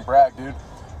 I'm not even going to brag, dude.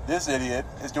 This idiot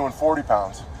is doing 40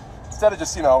 pounds. Instead of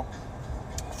just, you know,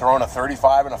 throwing a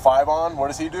 35 and a 5 on, what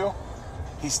does he do?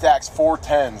 He stacks 4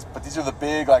 10s, but these are the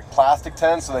big, like, plastic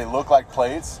 10s, so they look like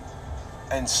plates,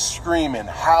 and screaming,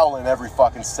 howling every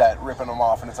fucking set, ripping them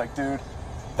off. And it's like, dude,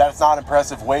 that's not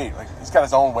impressive weight. Like, he's got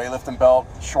his own weightlifting belt,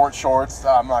 short shorts.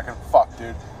 I'm not gonna, fuck,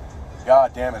 dude.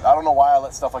 God damn it. I don't know why I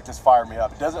let stuff like this fire me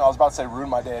up. It doesn't, I was about to say ruin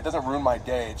my day. It doesn't ruin my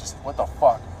day. It's just, what the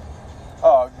fuck?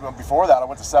 Before that, I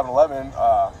went to 7-Eleven.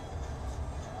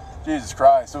 Jesus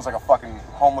Christ, it was like a fucking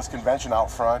homeless convention out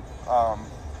front.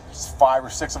 Just 5 or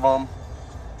 6 of them.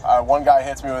 One guy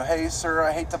hits me with, hey, sir,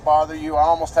 I hate to bother you. I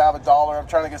almost have $1. I'm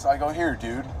trying to get... I go, here,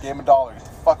 dude. Gave him $1. Get the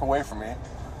fuck away from me.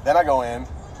 Then I go in.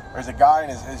 There's a guy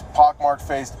and his pockmarked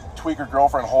faced tweaker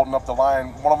girlfriend holding up the line.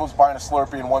 One of them's buying a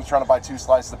Slurpee and one's trying to buy 2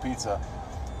 slices of pizza.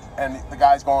 And the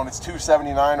guy's going, it's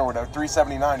 $2.79 or whatever,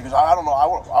 $3.79. He goes, I don't know. I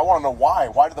want to know why.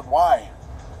 Why?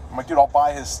 I'm like, dude, I'll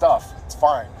buy his stuff. It's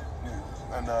fine.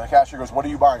 And the cashier goes, what are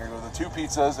you buying? I go, the 2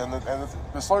 pizzas and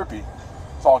the Slurpee.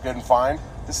 It's all good and fine.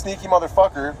 The sneaky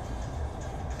motherfucker,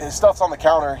 his stuff's on the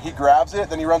counter. He grabs it,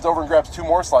 then he runs over and grabs 2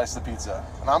 more slices of pizza.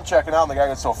 And I'm checking out, and the guy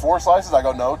goes, so 4 slices? I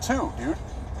go, no, 2, dude.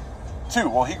 2.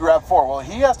 Well, he grabbed 4. Well,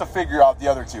 he has to figure out the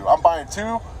other 2. I'm buying 2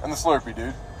 and the Slurpee,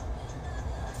 dude.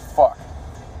 Fuck.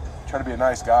 Try to be a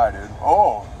nice guy, dude.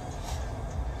 Oh,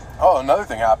 another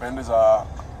thing happened is,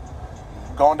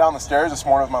 going down the stairs this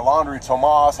morning with my laundry,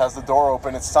 Tomas has the door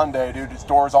open. It's Sunday, dude. His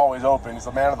door's always open. He's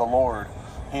a man of the Lord.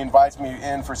 He invites me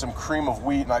in for some cream of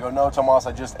wheat, and I go, no, Tomas,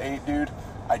 I just ate, dude.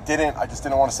 I just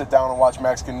didn't want to sit down and watch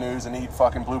Mexican news and eat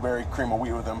fucking blueberry cream of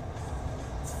wheat with him.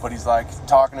 But he's like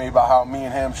talking to me about how me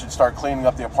and him should start cleaning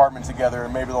up the apartment together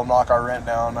and maybe they'll knock our rent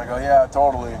down. And I go, yeah,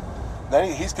 totally.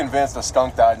 Then he's convinced a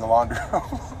skunk died in the laundry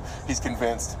room. He's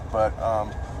convinced, but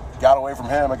got away from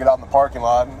him. I get out in the parking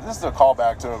lot. And this is a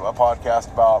callback to a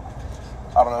podcast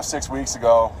about, 6 weeks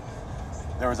ago.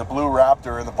 There was a blue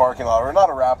Raptor in the parking lot, or not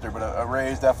a Raptor, but a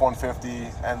raised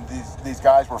F-150, and these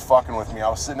guys were fucking with me. I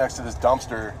was sitting next to this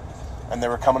dumpster, and they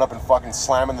were coming up and fucking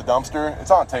slamming the dumpster.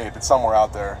 It's on tape. It's somewhere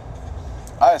out there.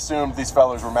 I assumed these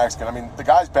fellas were Mexican. I mean, the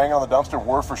guys banging on the dumpster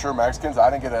were for sure Mexicans.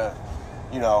 I didn't get a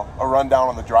rundown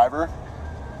on the driver.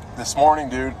 This morning,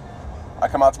 dude, I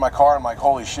come out to my car, and I'm like,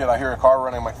 holy shit, I hear a car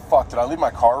running. I'm like, fuck, did I leave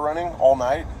my car running all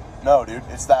night? No, dude,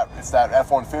 it's that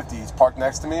F-150. He's parked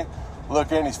next to me.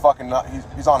 Look in, he's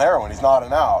on heroin. He's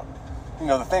nodding out. You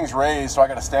know, the thing's raised, so I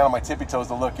got to stand on my tippy toes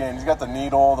to look in. He's got the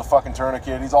needle, the fucking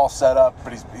tourniquet. He's all set up,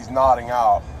 but he's nodding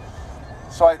out.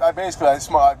 So I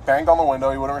banged on the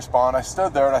window. He wouldn't respond. I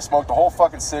stood there and I smoked a whole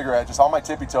fucking cigarette just on my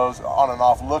tippy toes, on and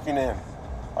off, looking in.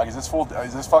 Like, is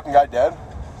this fucking guy dead?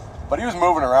 But he was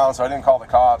moving around, so I didn't call the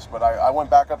cops. But I went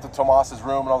back up to Tomas's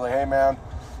room and I was like, hey, man,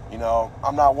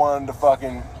 I'm not one to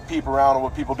fucking peep around at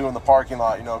what people do in the parking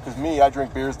lot, because I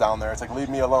drink beers down there. It's like, leave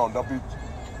me alone.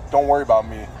 Don't worry about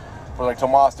me. But like,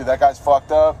 Tomas, dude, that guy's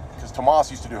fucked up, because Tomas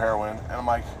used to do heroin. And I'm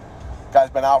like, guy's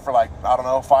been out for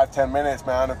 5-10 minutes,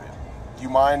 man. Do you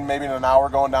mind maybe in an hour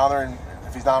going down there, and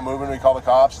if he's not moving, we call the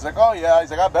cops? He's like, oh yeah.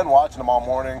 He's like, I've been watching him all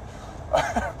morning.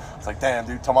 It's like, damn,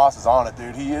 dude, Tomas is on it,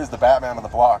 dude. He is the Batman of the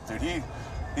block, dude.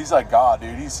 He's like God,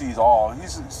 dude. He sees all.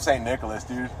 He's St. Nicholas,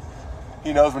 dude.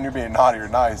 He knows when you're being naughty or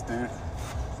nice, dude.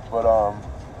 But,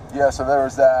 yeah, so there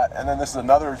was that. And then this is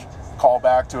another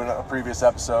callback to a previous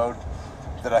episode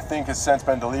that I think has since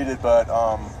been deleted. But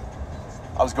I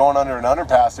was going under an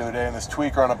underpass the other day, and this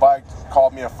tweaker on a bike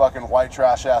called me a fucking white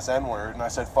trash-ass N-word. And I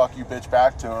said, fuck you, bitch,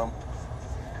 back to him.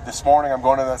 This morning, I'm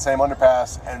going to that same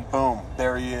underpass, and boom,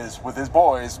 there he is with his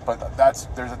boys. But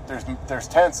there's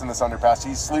tents in this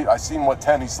underpass. I seen what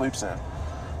tent he sleeps in.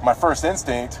 my first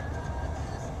instinct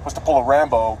was to pull a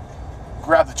Rambo,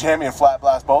 grab the jammy and flat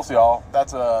blast both of y'all.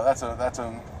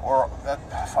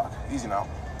 Easy now.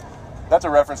 That's a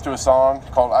reference to a song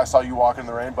called I Saw You Walk in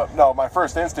the Rain. But no, my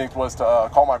first instinct was to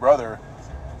call my brother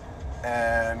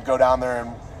and go down there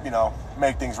and, you know,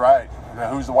 make things right.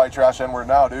 Who's the white trash N-word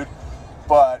now, dude?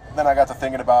 But then I got to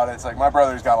thinking about it. It's like, my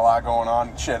brother's got a lot going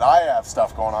on. Shit, I have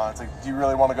stuff going on. It's like, do you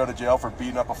really want to go to jail for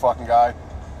beating up a fucking guy?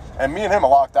 And me and him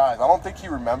locked eyes. I don't think he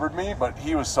remembered me, but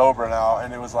he was sober now.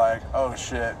 And it was like, oh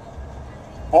shit.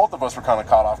 Both of us were kind of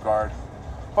caught off guard.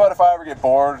 But if I ever get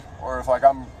bored, or if like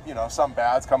I'm, you know, something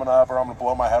bad's coming up, or I'm going to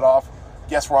blow my head off,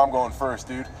 guess where I'm going first,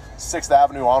 dude? 6th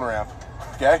Avenue on-ramp,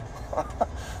 okay?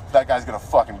 That guy's going to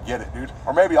fucking get it, dude.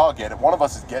 Or maybe I'll get it. One of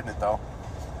us is getting it, though.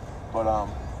 But, I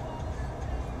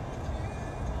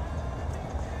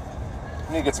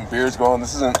need to get some beers going.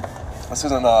 This isn't,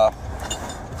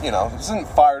 you know, this isn't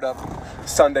fired up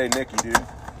Sunday Nicky, dude.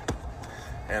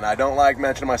 And I don't like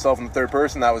mentioning myself in the third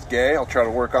person. That was gay. I'll try to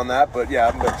work on that. But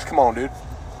yeah, come on, dude.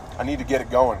 I need to get it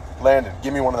going. Landon,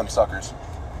 give me one of them suckers.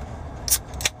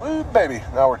 Ooh, baby,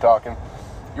 now we're talking.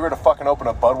 You ready to fucking open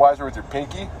a Budweiser with your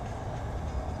pinky?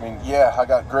 I mean, yeah, I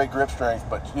got great grip strength,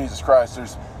 but Jesus Christ,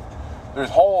 there's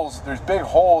holes, there's big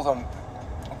holes on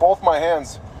both my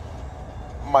hands.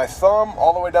 My thumb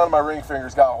all the way down to my ring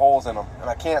fingers got holes in them, and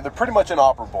I can't, they're pretty much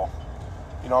inoperable.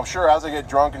 You know, I'm sure as I get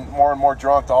drunk and more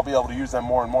drunk, I'll be able to use them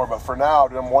more and more, but for now,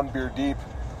 dude, I'm one beer deep.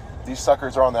 These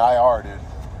suckers are on the IR, dude.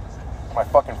 My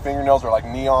fucking fingernails are like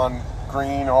neon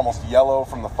green or almost yellow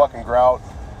from the fucking grout.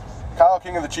 Kyle,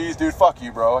 King of the Cheese, dude, fuck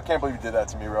you, bro. I can't believe you did that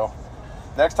to me, bro.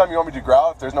 Next time you want me to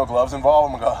grout, if there's no gloves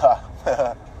involved, I'm gonna go,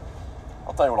 ha.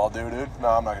 I'll tell you what I'll do, dude. No,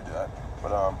 I'm not gonna do that.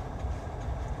 But,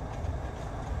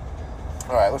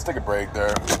 alright, let's take a break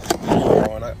there.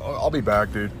 I'll be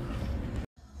back, dude.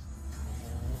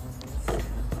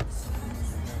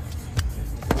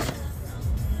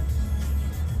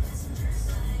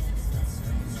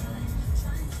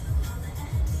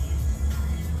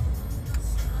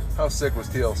 How sick was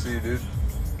TLC, dude?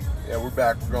 Yeah, we're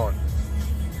back. We're going.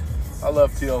 I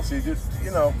love TLC, dude.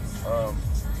 You know,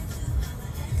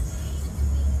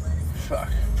 fuck.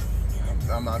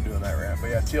 I'm not doing that rant,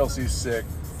 but yeah, TLC's sick.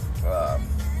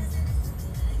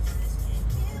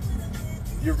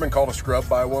 You ever been called a scrub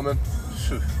by a woman?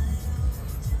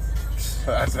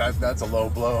 That's a low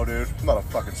blow, dude. I'm not a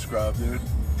fucking scrub, dude.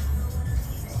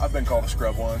 I've been called a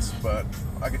scrub once, but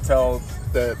I could tell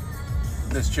that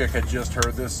this chick had just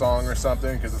heard this song or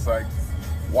something, because it's like,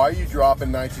 why are you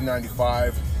dropping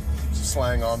 1995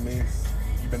 slang on me?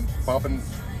 You've been bumping,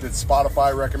 did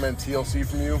Spotify recommend TLC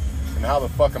from you? And how the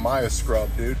fuck am I a scrub,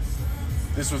 dude?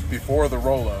 This was before the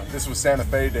Rolla. This was Santa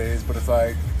Fe days, but it's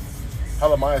like,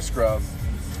 how am I a scrub?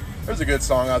 There's a good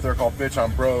song out there called Bitch,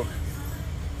 I'm Broke.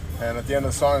 And at the end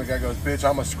of the song, the guy goes, bitch,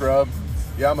 I'm a scrub.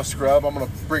 Yeah, I'm a scrub. I'm going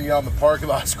to bring you out in the parking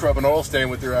lot, scrub an oil stain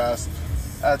with your ass.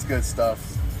 That's good stuff.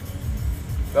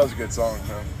 That was a good song,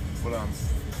 man. But,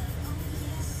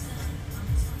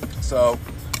 so,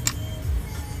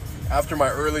 after my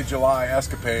early July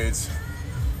escapades,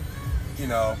 you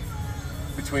know,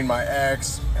 between my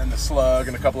ex and the slug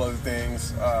and a couple other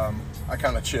things, I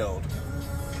kind of chilled.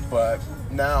 But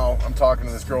now I'm talking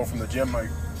to this girl from the gym I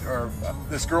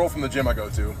go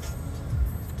to,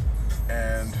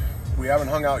 and we haven't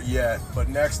hung out yet. But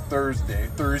next Thursday,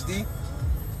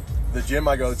 the gym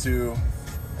I go to,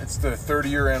 it's the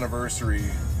 30-year anniversary,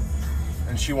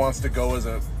 and she wants to go as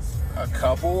a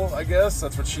couple, I guess.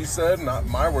 That's what she said, not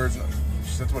my words.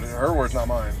 That's what her words, not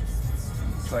mine.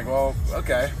 It's like, well,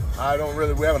 okay.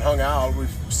 We haven't hung out.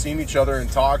 We've seen each other and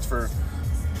talked for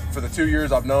the 2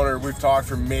 years I've known her. We've talked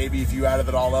for maybe, if you added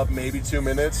it all up, maybe 2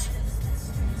 minutes.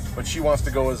 But she wants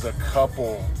to go as a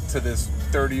couple to this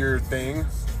 30-year thing.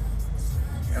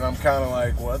 And I'm kind of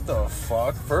like, what the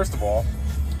fuck? First of all,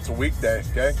 it's a weekday,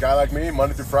 okay? Guy like me,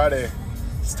 Monday through Friday,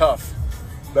 it's tough.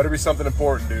 Better be something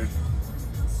important, dude.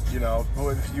 You know,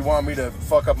 you want me to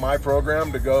fuck up my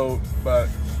program to go, but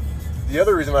the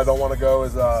other reason I don't want to go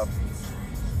is the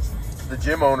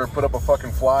gym owner put up a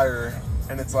fucking flyer,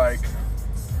 and it's like,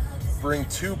 bring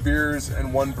 2 beers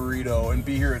and 1 burrito and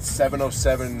be here at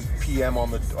 7:07 p.m. on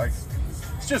the, like,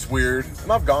 it's just weird.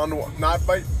 And I've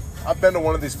been to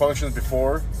one of these functions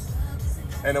before,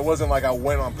 and it wasn't like I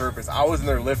went on purpose. I was in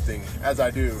there lifting, as I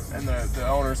do. And the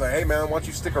owner's like, hey man, why don't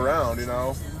you stick around, you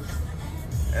know?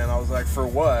 And I was like, for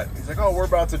what? He's like, oh, we're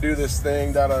about to do this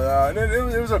thing, da-da-da. And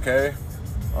it was okay.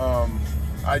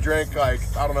 I drank, like,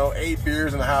 I don't know, 8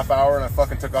 beers in a half hour, and I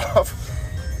fucking took off.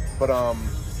 But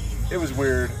it was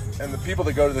weird. And the people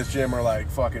that go to this gym are like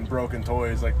fucking broken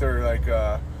toys. Like, they're like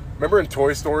Remember in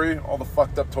Toy Story, all the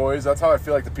fucked up toys? That's how I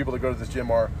feel like the people that go to this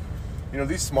gym are. You know,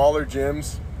 these smaller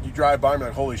gyms, you drive by and you're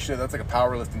like, holy shit, that's like a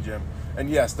powerlifting gym. And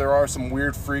yes, there are some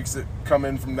weird freaks that come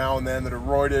in from now and then that are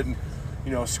roided and,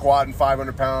 you know, squatting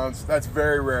 500 pounds. That's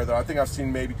very rare, though. I think I've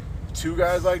seen maybe 2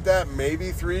 guys like that,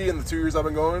 maybe 3 in the 2 years I've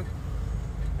been going.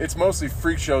 It's mostly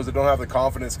freak shows that don't have the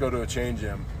confidence to go to a chain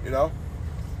gym, you know?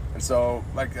 And so,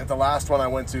 like, at the last one I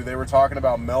went to, they were talking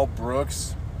about Mel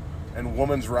Brooks and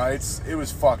women's rights. It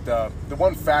was fucked up. The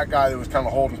one fat guy that was kind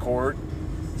of holding court,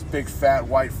 this big fat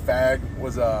white fag,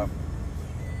 was there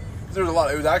was a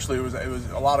lot. It was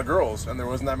a lot of girls, and there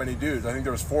wasn't that many dudes. I think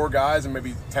there was 4 guys and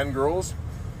maybe 10 girls.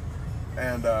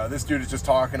 And this dude is just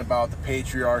talking about the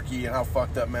patriarchy and how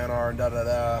fucked up men are and da da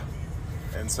da.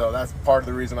 And so that's part of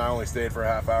the reason I only stayed for a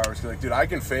half hour. Because, like, dude, I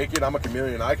can fake it. I'm a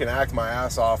chameleon. I can act my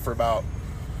ass off for about,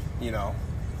 you know,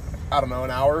 I don't know,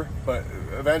 an hour. But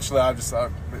eventually,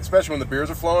 especially when the beers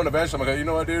are flowing, eventually I'm like, you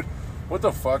know what, dude? What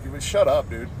the fuck? Shut up,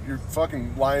 dude. You're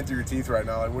fucking lying through your teeth right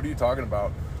now. Like, what are you talking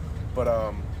about?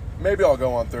 But maybe I'll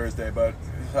go on Thursday, but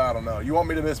I don't know. You want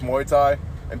me to miss Muay Thai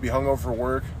and be hungover for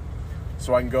work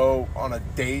so I can go on a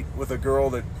date with a girl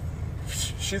that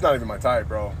she's not even my type,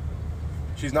 bro.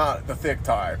 She's not the thick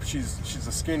type. She's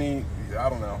a skinny, I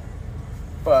don't know.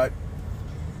 But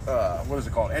what is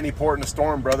it called? Any port in a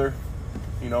storm, brother.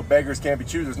 You know, beggars can't be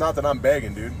choosers. Not that I'm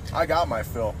begging, dude. I got my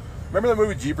fill. Remember the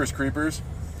movie Jeepers Creepers?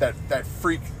 That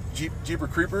freak Jeeper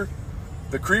Creeper?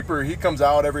 The Creeper, he comes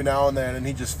out every now and then and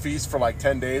he just feasts for like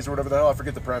 10 days or whatever the hell. I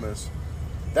forget the premise.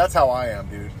 That's how I am,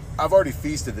 dude. I've already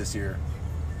feasted this year.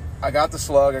 I got the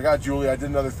slug. I got Julie. I did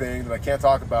another thing that I can't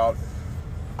talk about.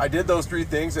 I did those 3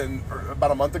 things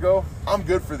about a month ago. I'm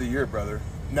good for the year, brother.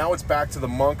 Now it's back to the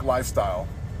monk lifestyle.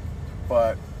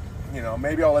 But, you know,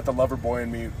 maybe I'll let the lover boy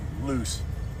in me loose.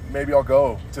 Maybe I'll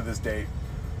go to this date.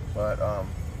 But,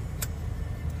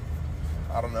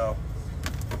 I don't know.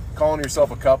 Calling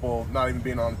yourself a couple, not even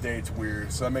being on a date's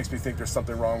weird. So that makes me think there's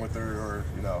something wrong with her, or,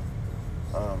 you know,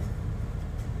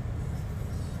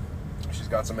 she's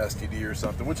got some STD or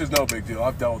something, which is no big deal.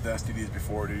 I've dealt with STDs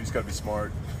before, dude. You just gotta be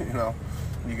smart, you know.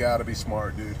 You gotta be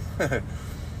smart, dude.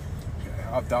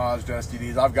 I've dodged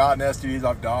STDs. I've gotten STDs.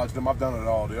 I've dodged them. I've done it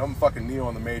all, dude. I'm fucking Neo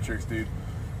in the Matrix, dude.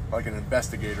 Like an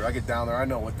investigator. I get down there. I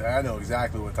know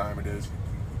exactly what time it is.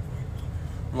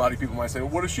 A lot of people might say, well,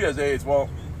 what if she has AIDS? Well,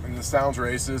 and this sounds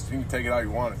racist. You can take it how you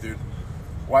want it, dude.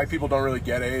 White people don't really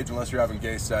get AIDS unless you're having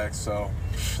gay sex, so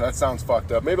that sounds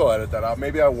fucked up. Maybe I'll edit that out.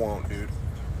 Maybe I won't, dude.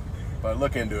 But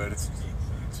look into it.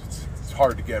 It's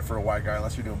hard to get for a white guy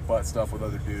unless you're doing butt stuff with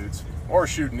other dudes. Or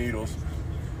shooting needles.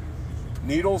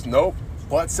 Needles? Nope.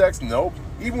 Butt sex? Nope.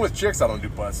 Even with chicks, I don't do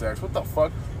butt sex. What the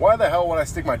fuck? Why the hell would I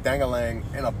stick my dangalang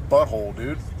in a butthole,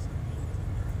 dude?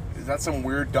 Is that some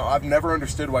weird... I've never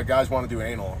understood why guys want to do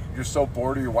anal. You're so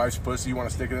bored of your wife's pussy, you want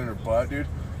to stick it in her butt, dude?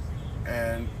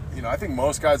 And, you know, I think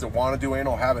most guys that want to do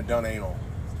anal haven't done anal.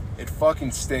 It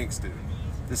fucking stinks, dude.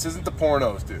 This isn't the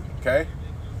pornos, dude, okay?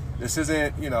 This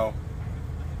isn't, you know,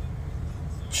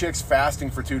 chicks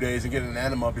fasting for 2 days and getting an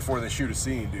enema before they shoot a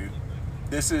scene, dude.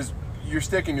 This is... You're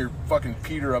sticking your fucking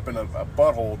Peter up in a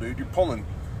butthole, dude. You're pulling...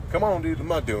 Come on, dude. I'm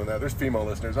not doing that. There's female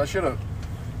listeners. I should have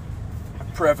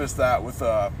prefaced that with...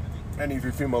 any of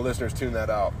your female listeners, tune that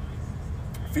out.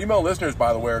 Female listeners,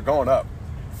 by the way, are going up.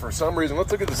 For some reason,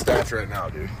 let's look at the stats right now,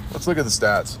 dude. Let's look at the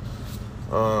stats.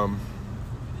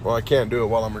 Well, I can't do it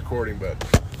while I'm recording, but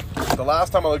the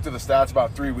last time I looked at the stats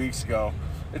about 3 weeks ago,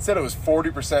 it said it was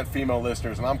 40% female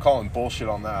listeners, and I'm calling bullshit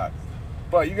on that.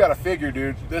 But you gotta figure,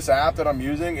 dude, this app that I'm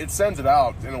using, it sends it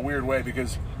out in a weird way,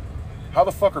 because how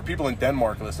the fuck are people in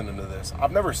Denmark listening to this? I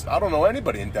don't know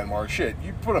anybody in Denmark. Shit,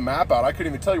 you put a map out, I couldn't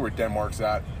even tell you where Denmark's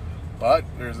at. But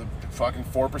there's a fucking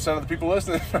 4% of the people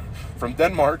listening from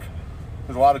Denmark.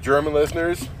 There's a lot of German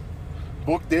listeners.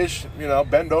 Book dish, you know,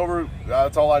 bend over.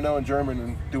 That's all I know in German.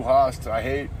 And du hast, I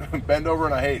hate. Bend over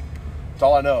and I hate. That's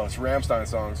all I know. It's Rammstein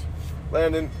songs.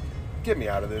 Landon, get me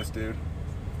out of this, dude.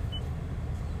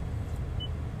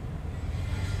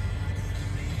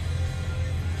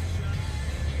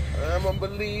 I'm a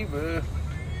believer.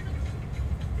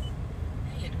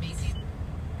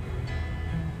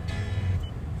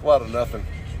 A lot of nothing.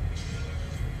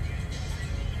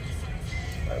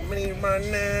 I mean, right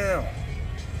now.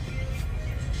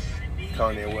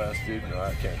 Kanye West, dude. No,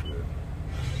 I can't do it.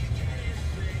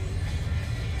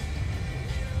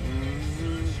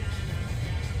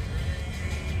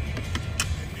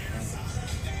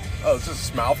 Oh, is this a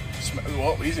Smouth?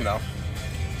 Well, easy now.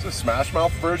 Is this a Smash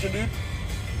Mouth version, dude?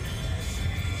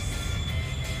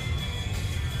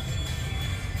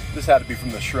 This had to be from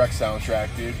the Shrek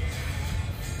soundtrack, dude.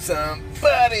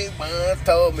 Somebody once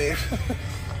told me.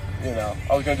 you know,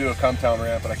 I was gonna do a Come Town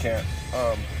rant, but I can't.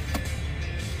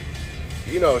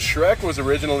 You know, Shrek was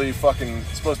originally fucking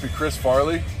supposed to be Chris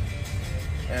Farley,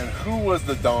 and who was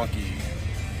the donkey?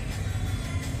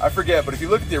 I forget, but if you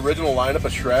look at the original lineup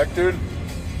of Shrek, dude,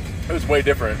 it was way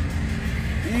different.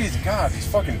 These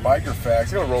fucking biker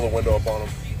facts. I'm gonna roll the window up on them.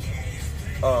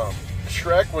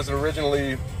 Shrek was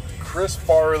originally Chris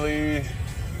Farley,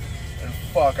 and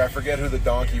fuck, I forget who the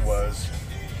donkey was.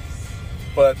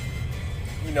 But,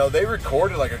 you know, they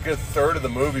recorded like a good third of the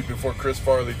movie before Chris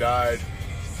Farley died.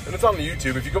 And it's on the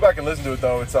YouTube. If you go back and listen to it,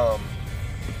 though, it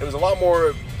was a lot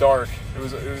more dark.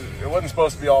 It wasn't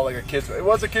supposed to be all like a kids. It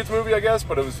was a kids movie, I guess,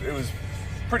 but it was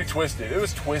pretty twisted. It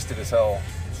was twisted as hell,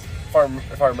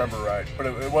 if I remember right. But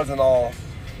it wasn't all,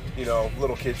 you know,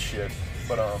 little kid shit.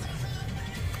 But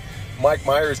Mike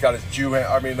Myers got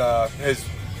his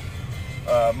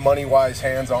money-wise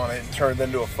hands on it and turned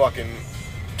into a fucking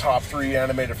top 3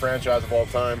 animated franchise of all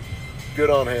time.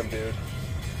 Good on him, dude.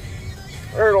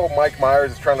 I heard old Mike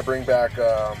Myers is trying to bring back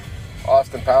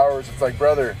Austin Powers. It's like,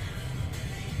 brother,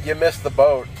 you missed the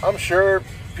boat. I'm sure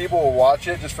people will watch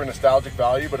it just for nostalgic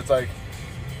value, but it's like,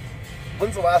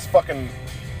 when's the last fucking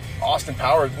Austin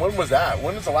Powers? When was that?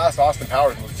 When was the last Austin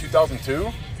Powers movie?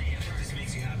 2002?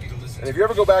 And if you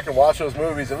ever go back and watch those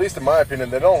movies, at least in my opinion,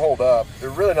 they don't hold up. They're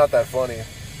really not that funny.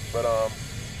 But,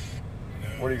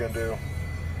 what are you going to do?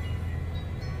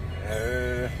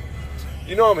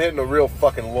 You know I'm hitting a real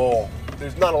fucking lull.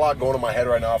 There's not a lot going in my head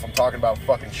right now if I'm talking about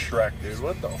fucking Shrek, dude.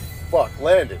 What the fuck?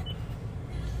 Landon.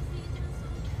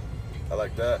 I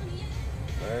like that.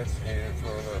 Let's hear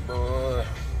for the boy.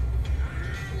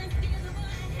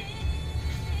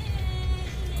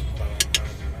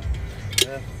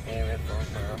 Let's hear it for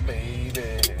my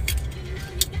baby.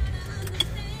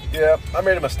 Yeah, I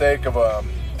made a mistake of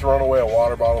throwing away a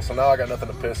water bottle, so now I got nothing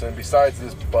to piss in besides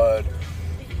this bud.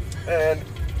 And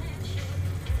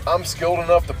I'm skilled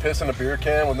enough to piss in a beer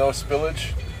can with no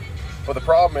spillage, but the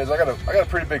problem is I got a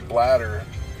pretty big bladder,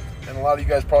 and a lot of you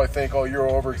guys probably think, oh, you're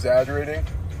over exaggerating.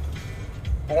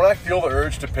 But when I feel the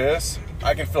urge to piss,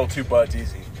 I can fill 2 buds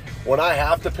easy. When I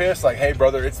have to piss, like, hey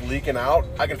brother, it's leaking out,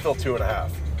 I can fill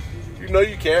 2.5. You know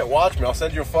you can't. Watch me. I'll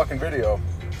send you a fucking video.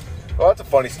 Well, that's a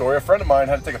funny story. A friend of mine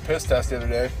had to take a piss test the other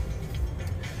day,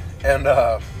 and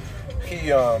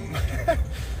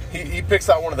he picks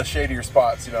out one of the shadier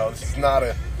spots. You know, this is not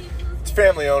it's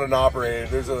family owned and operated.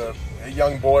 There's a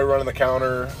young boy running the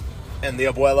counter, and the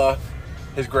abuela,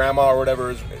 his grandma or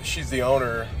whatever, she's the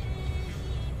owner.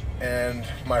 And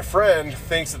my friend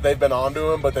thinks that they've been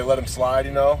onto him, but they let him slide,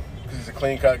 you know, because he's a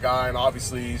clean cut guy, and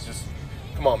obviously he's just,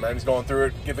 come on, man, he's going through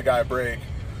it. Give the guy a break.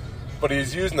 But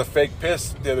he's using the fake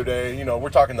piss the other day. You know,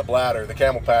 we're talking the bladder, the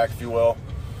camel pack, if you will.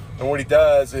 And what he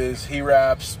does is he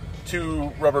wraps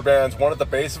 2 rubber bands, one at the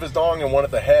base of his dong and one at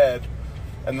the head,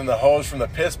 and then the hose from the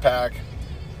piss pack,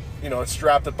 you know, it's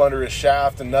strapped up under his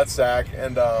shaft and nutsack,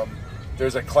 and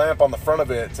there's a clamp on the front of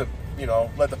it to, you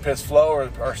know, let the piss flow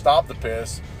or stop the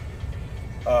piss.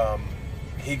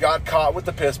 He got caught with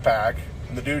the piss pack,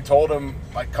 and the dude told him,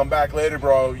 like, come back later,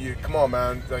 bro. Come on,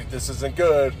 man. Like, this isn't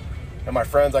good. And my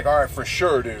friend's like, all right, for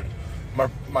sure, dude.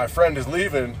 My friend is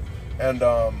leaving, and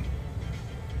the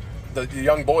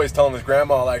young boy is telling his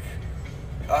grandma, like,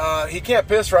 he can't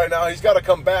piss right now. He's got to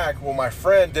come back. Well, my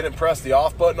friend didn't press the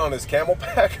off button on his camel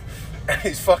pack, and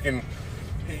he's fucking,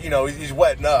 you know, he's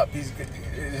wetting up.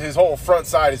 His whole front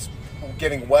side is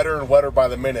getting wetter and wetter by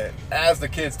the minute as the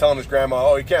kid's telling his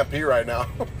grandma, oh, he can't pee right now.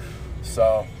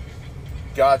 So,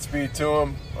 Godspeed to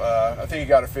him. I think he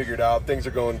got it figured out. Things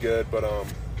are going good, but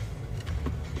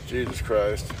Jesus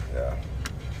Christ, yeah.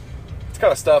 It's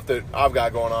kind of stuff that I've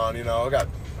got going on, you know. I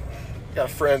got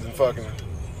friends and fucking,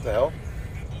 what the hell?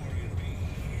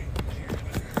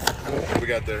 What we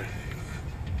got there?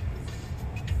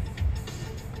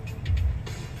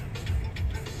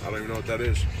 I don't even know what that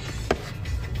is.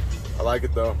 I like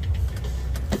it though.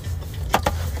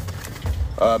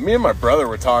 Me and my brother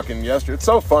were talking yesterday. It's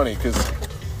so funny because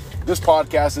this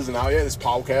podcast isn't out yet. This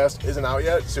podcast isn't out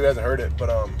yet, so he hasn't heard it.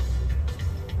 But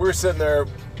we were sitting there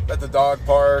at the dog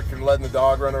park and letting the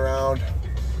dog run around.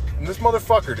 And this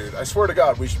motherfucker, dude, I swear to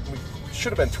God, we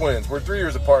should have been twins. We're 3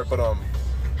 years apart, but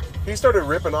he started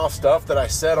ripping off stuff that I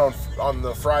said on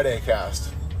the Friday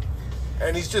cast.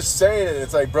 And he's just saying it.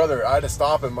 It's like, brother, I had to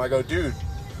stop him. I go, dude,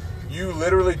 you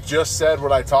literally just said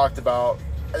what I talked about.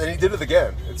 And then he did it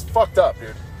again. It's fucked up,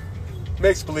 dude.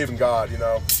 Makes believe in God, you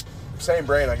know. Same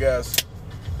brain, I guess.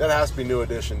 That has to be New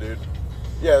Edition, dude.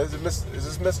 Yeah, is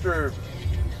this Mr.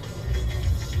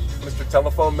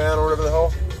 Telephone Man or whatever the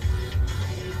hell?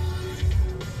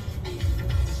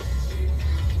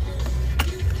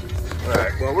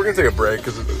 Alright. Well, we're going to take a break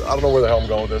because I don't know where the hell I'm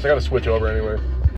going with this. I got to switch over anyway.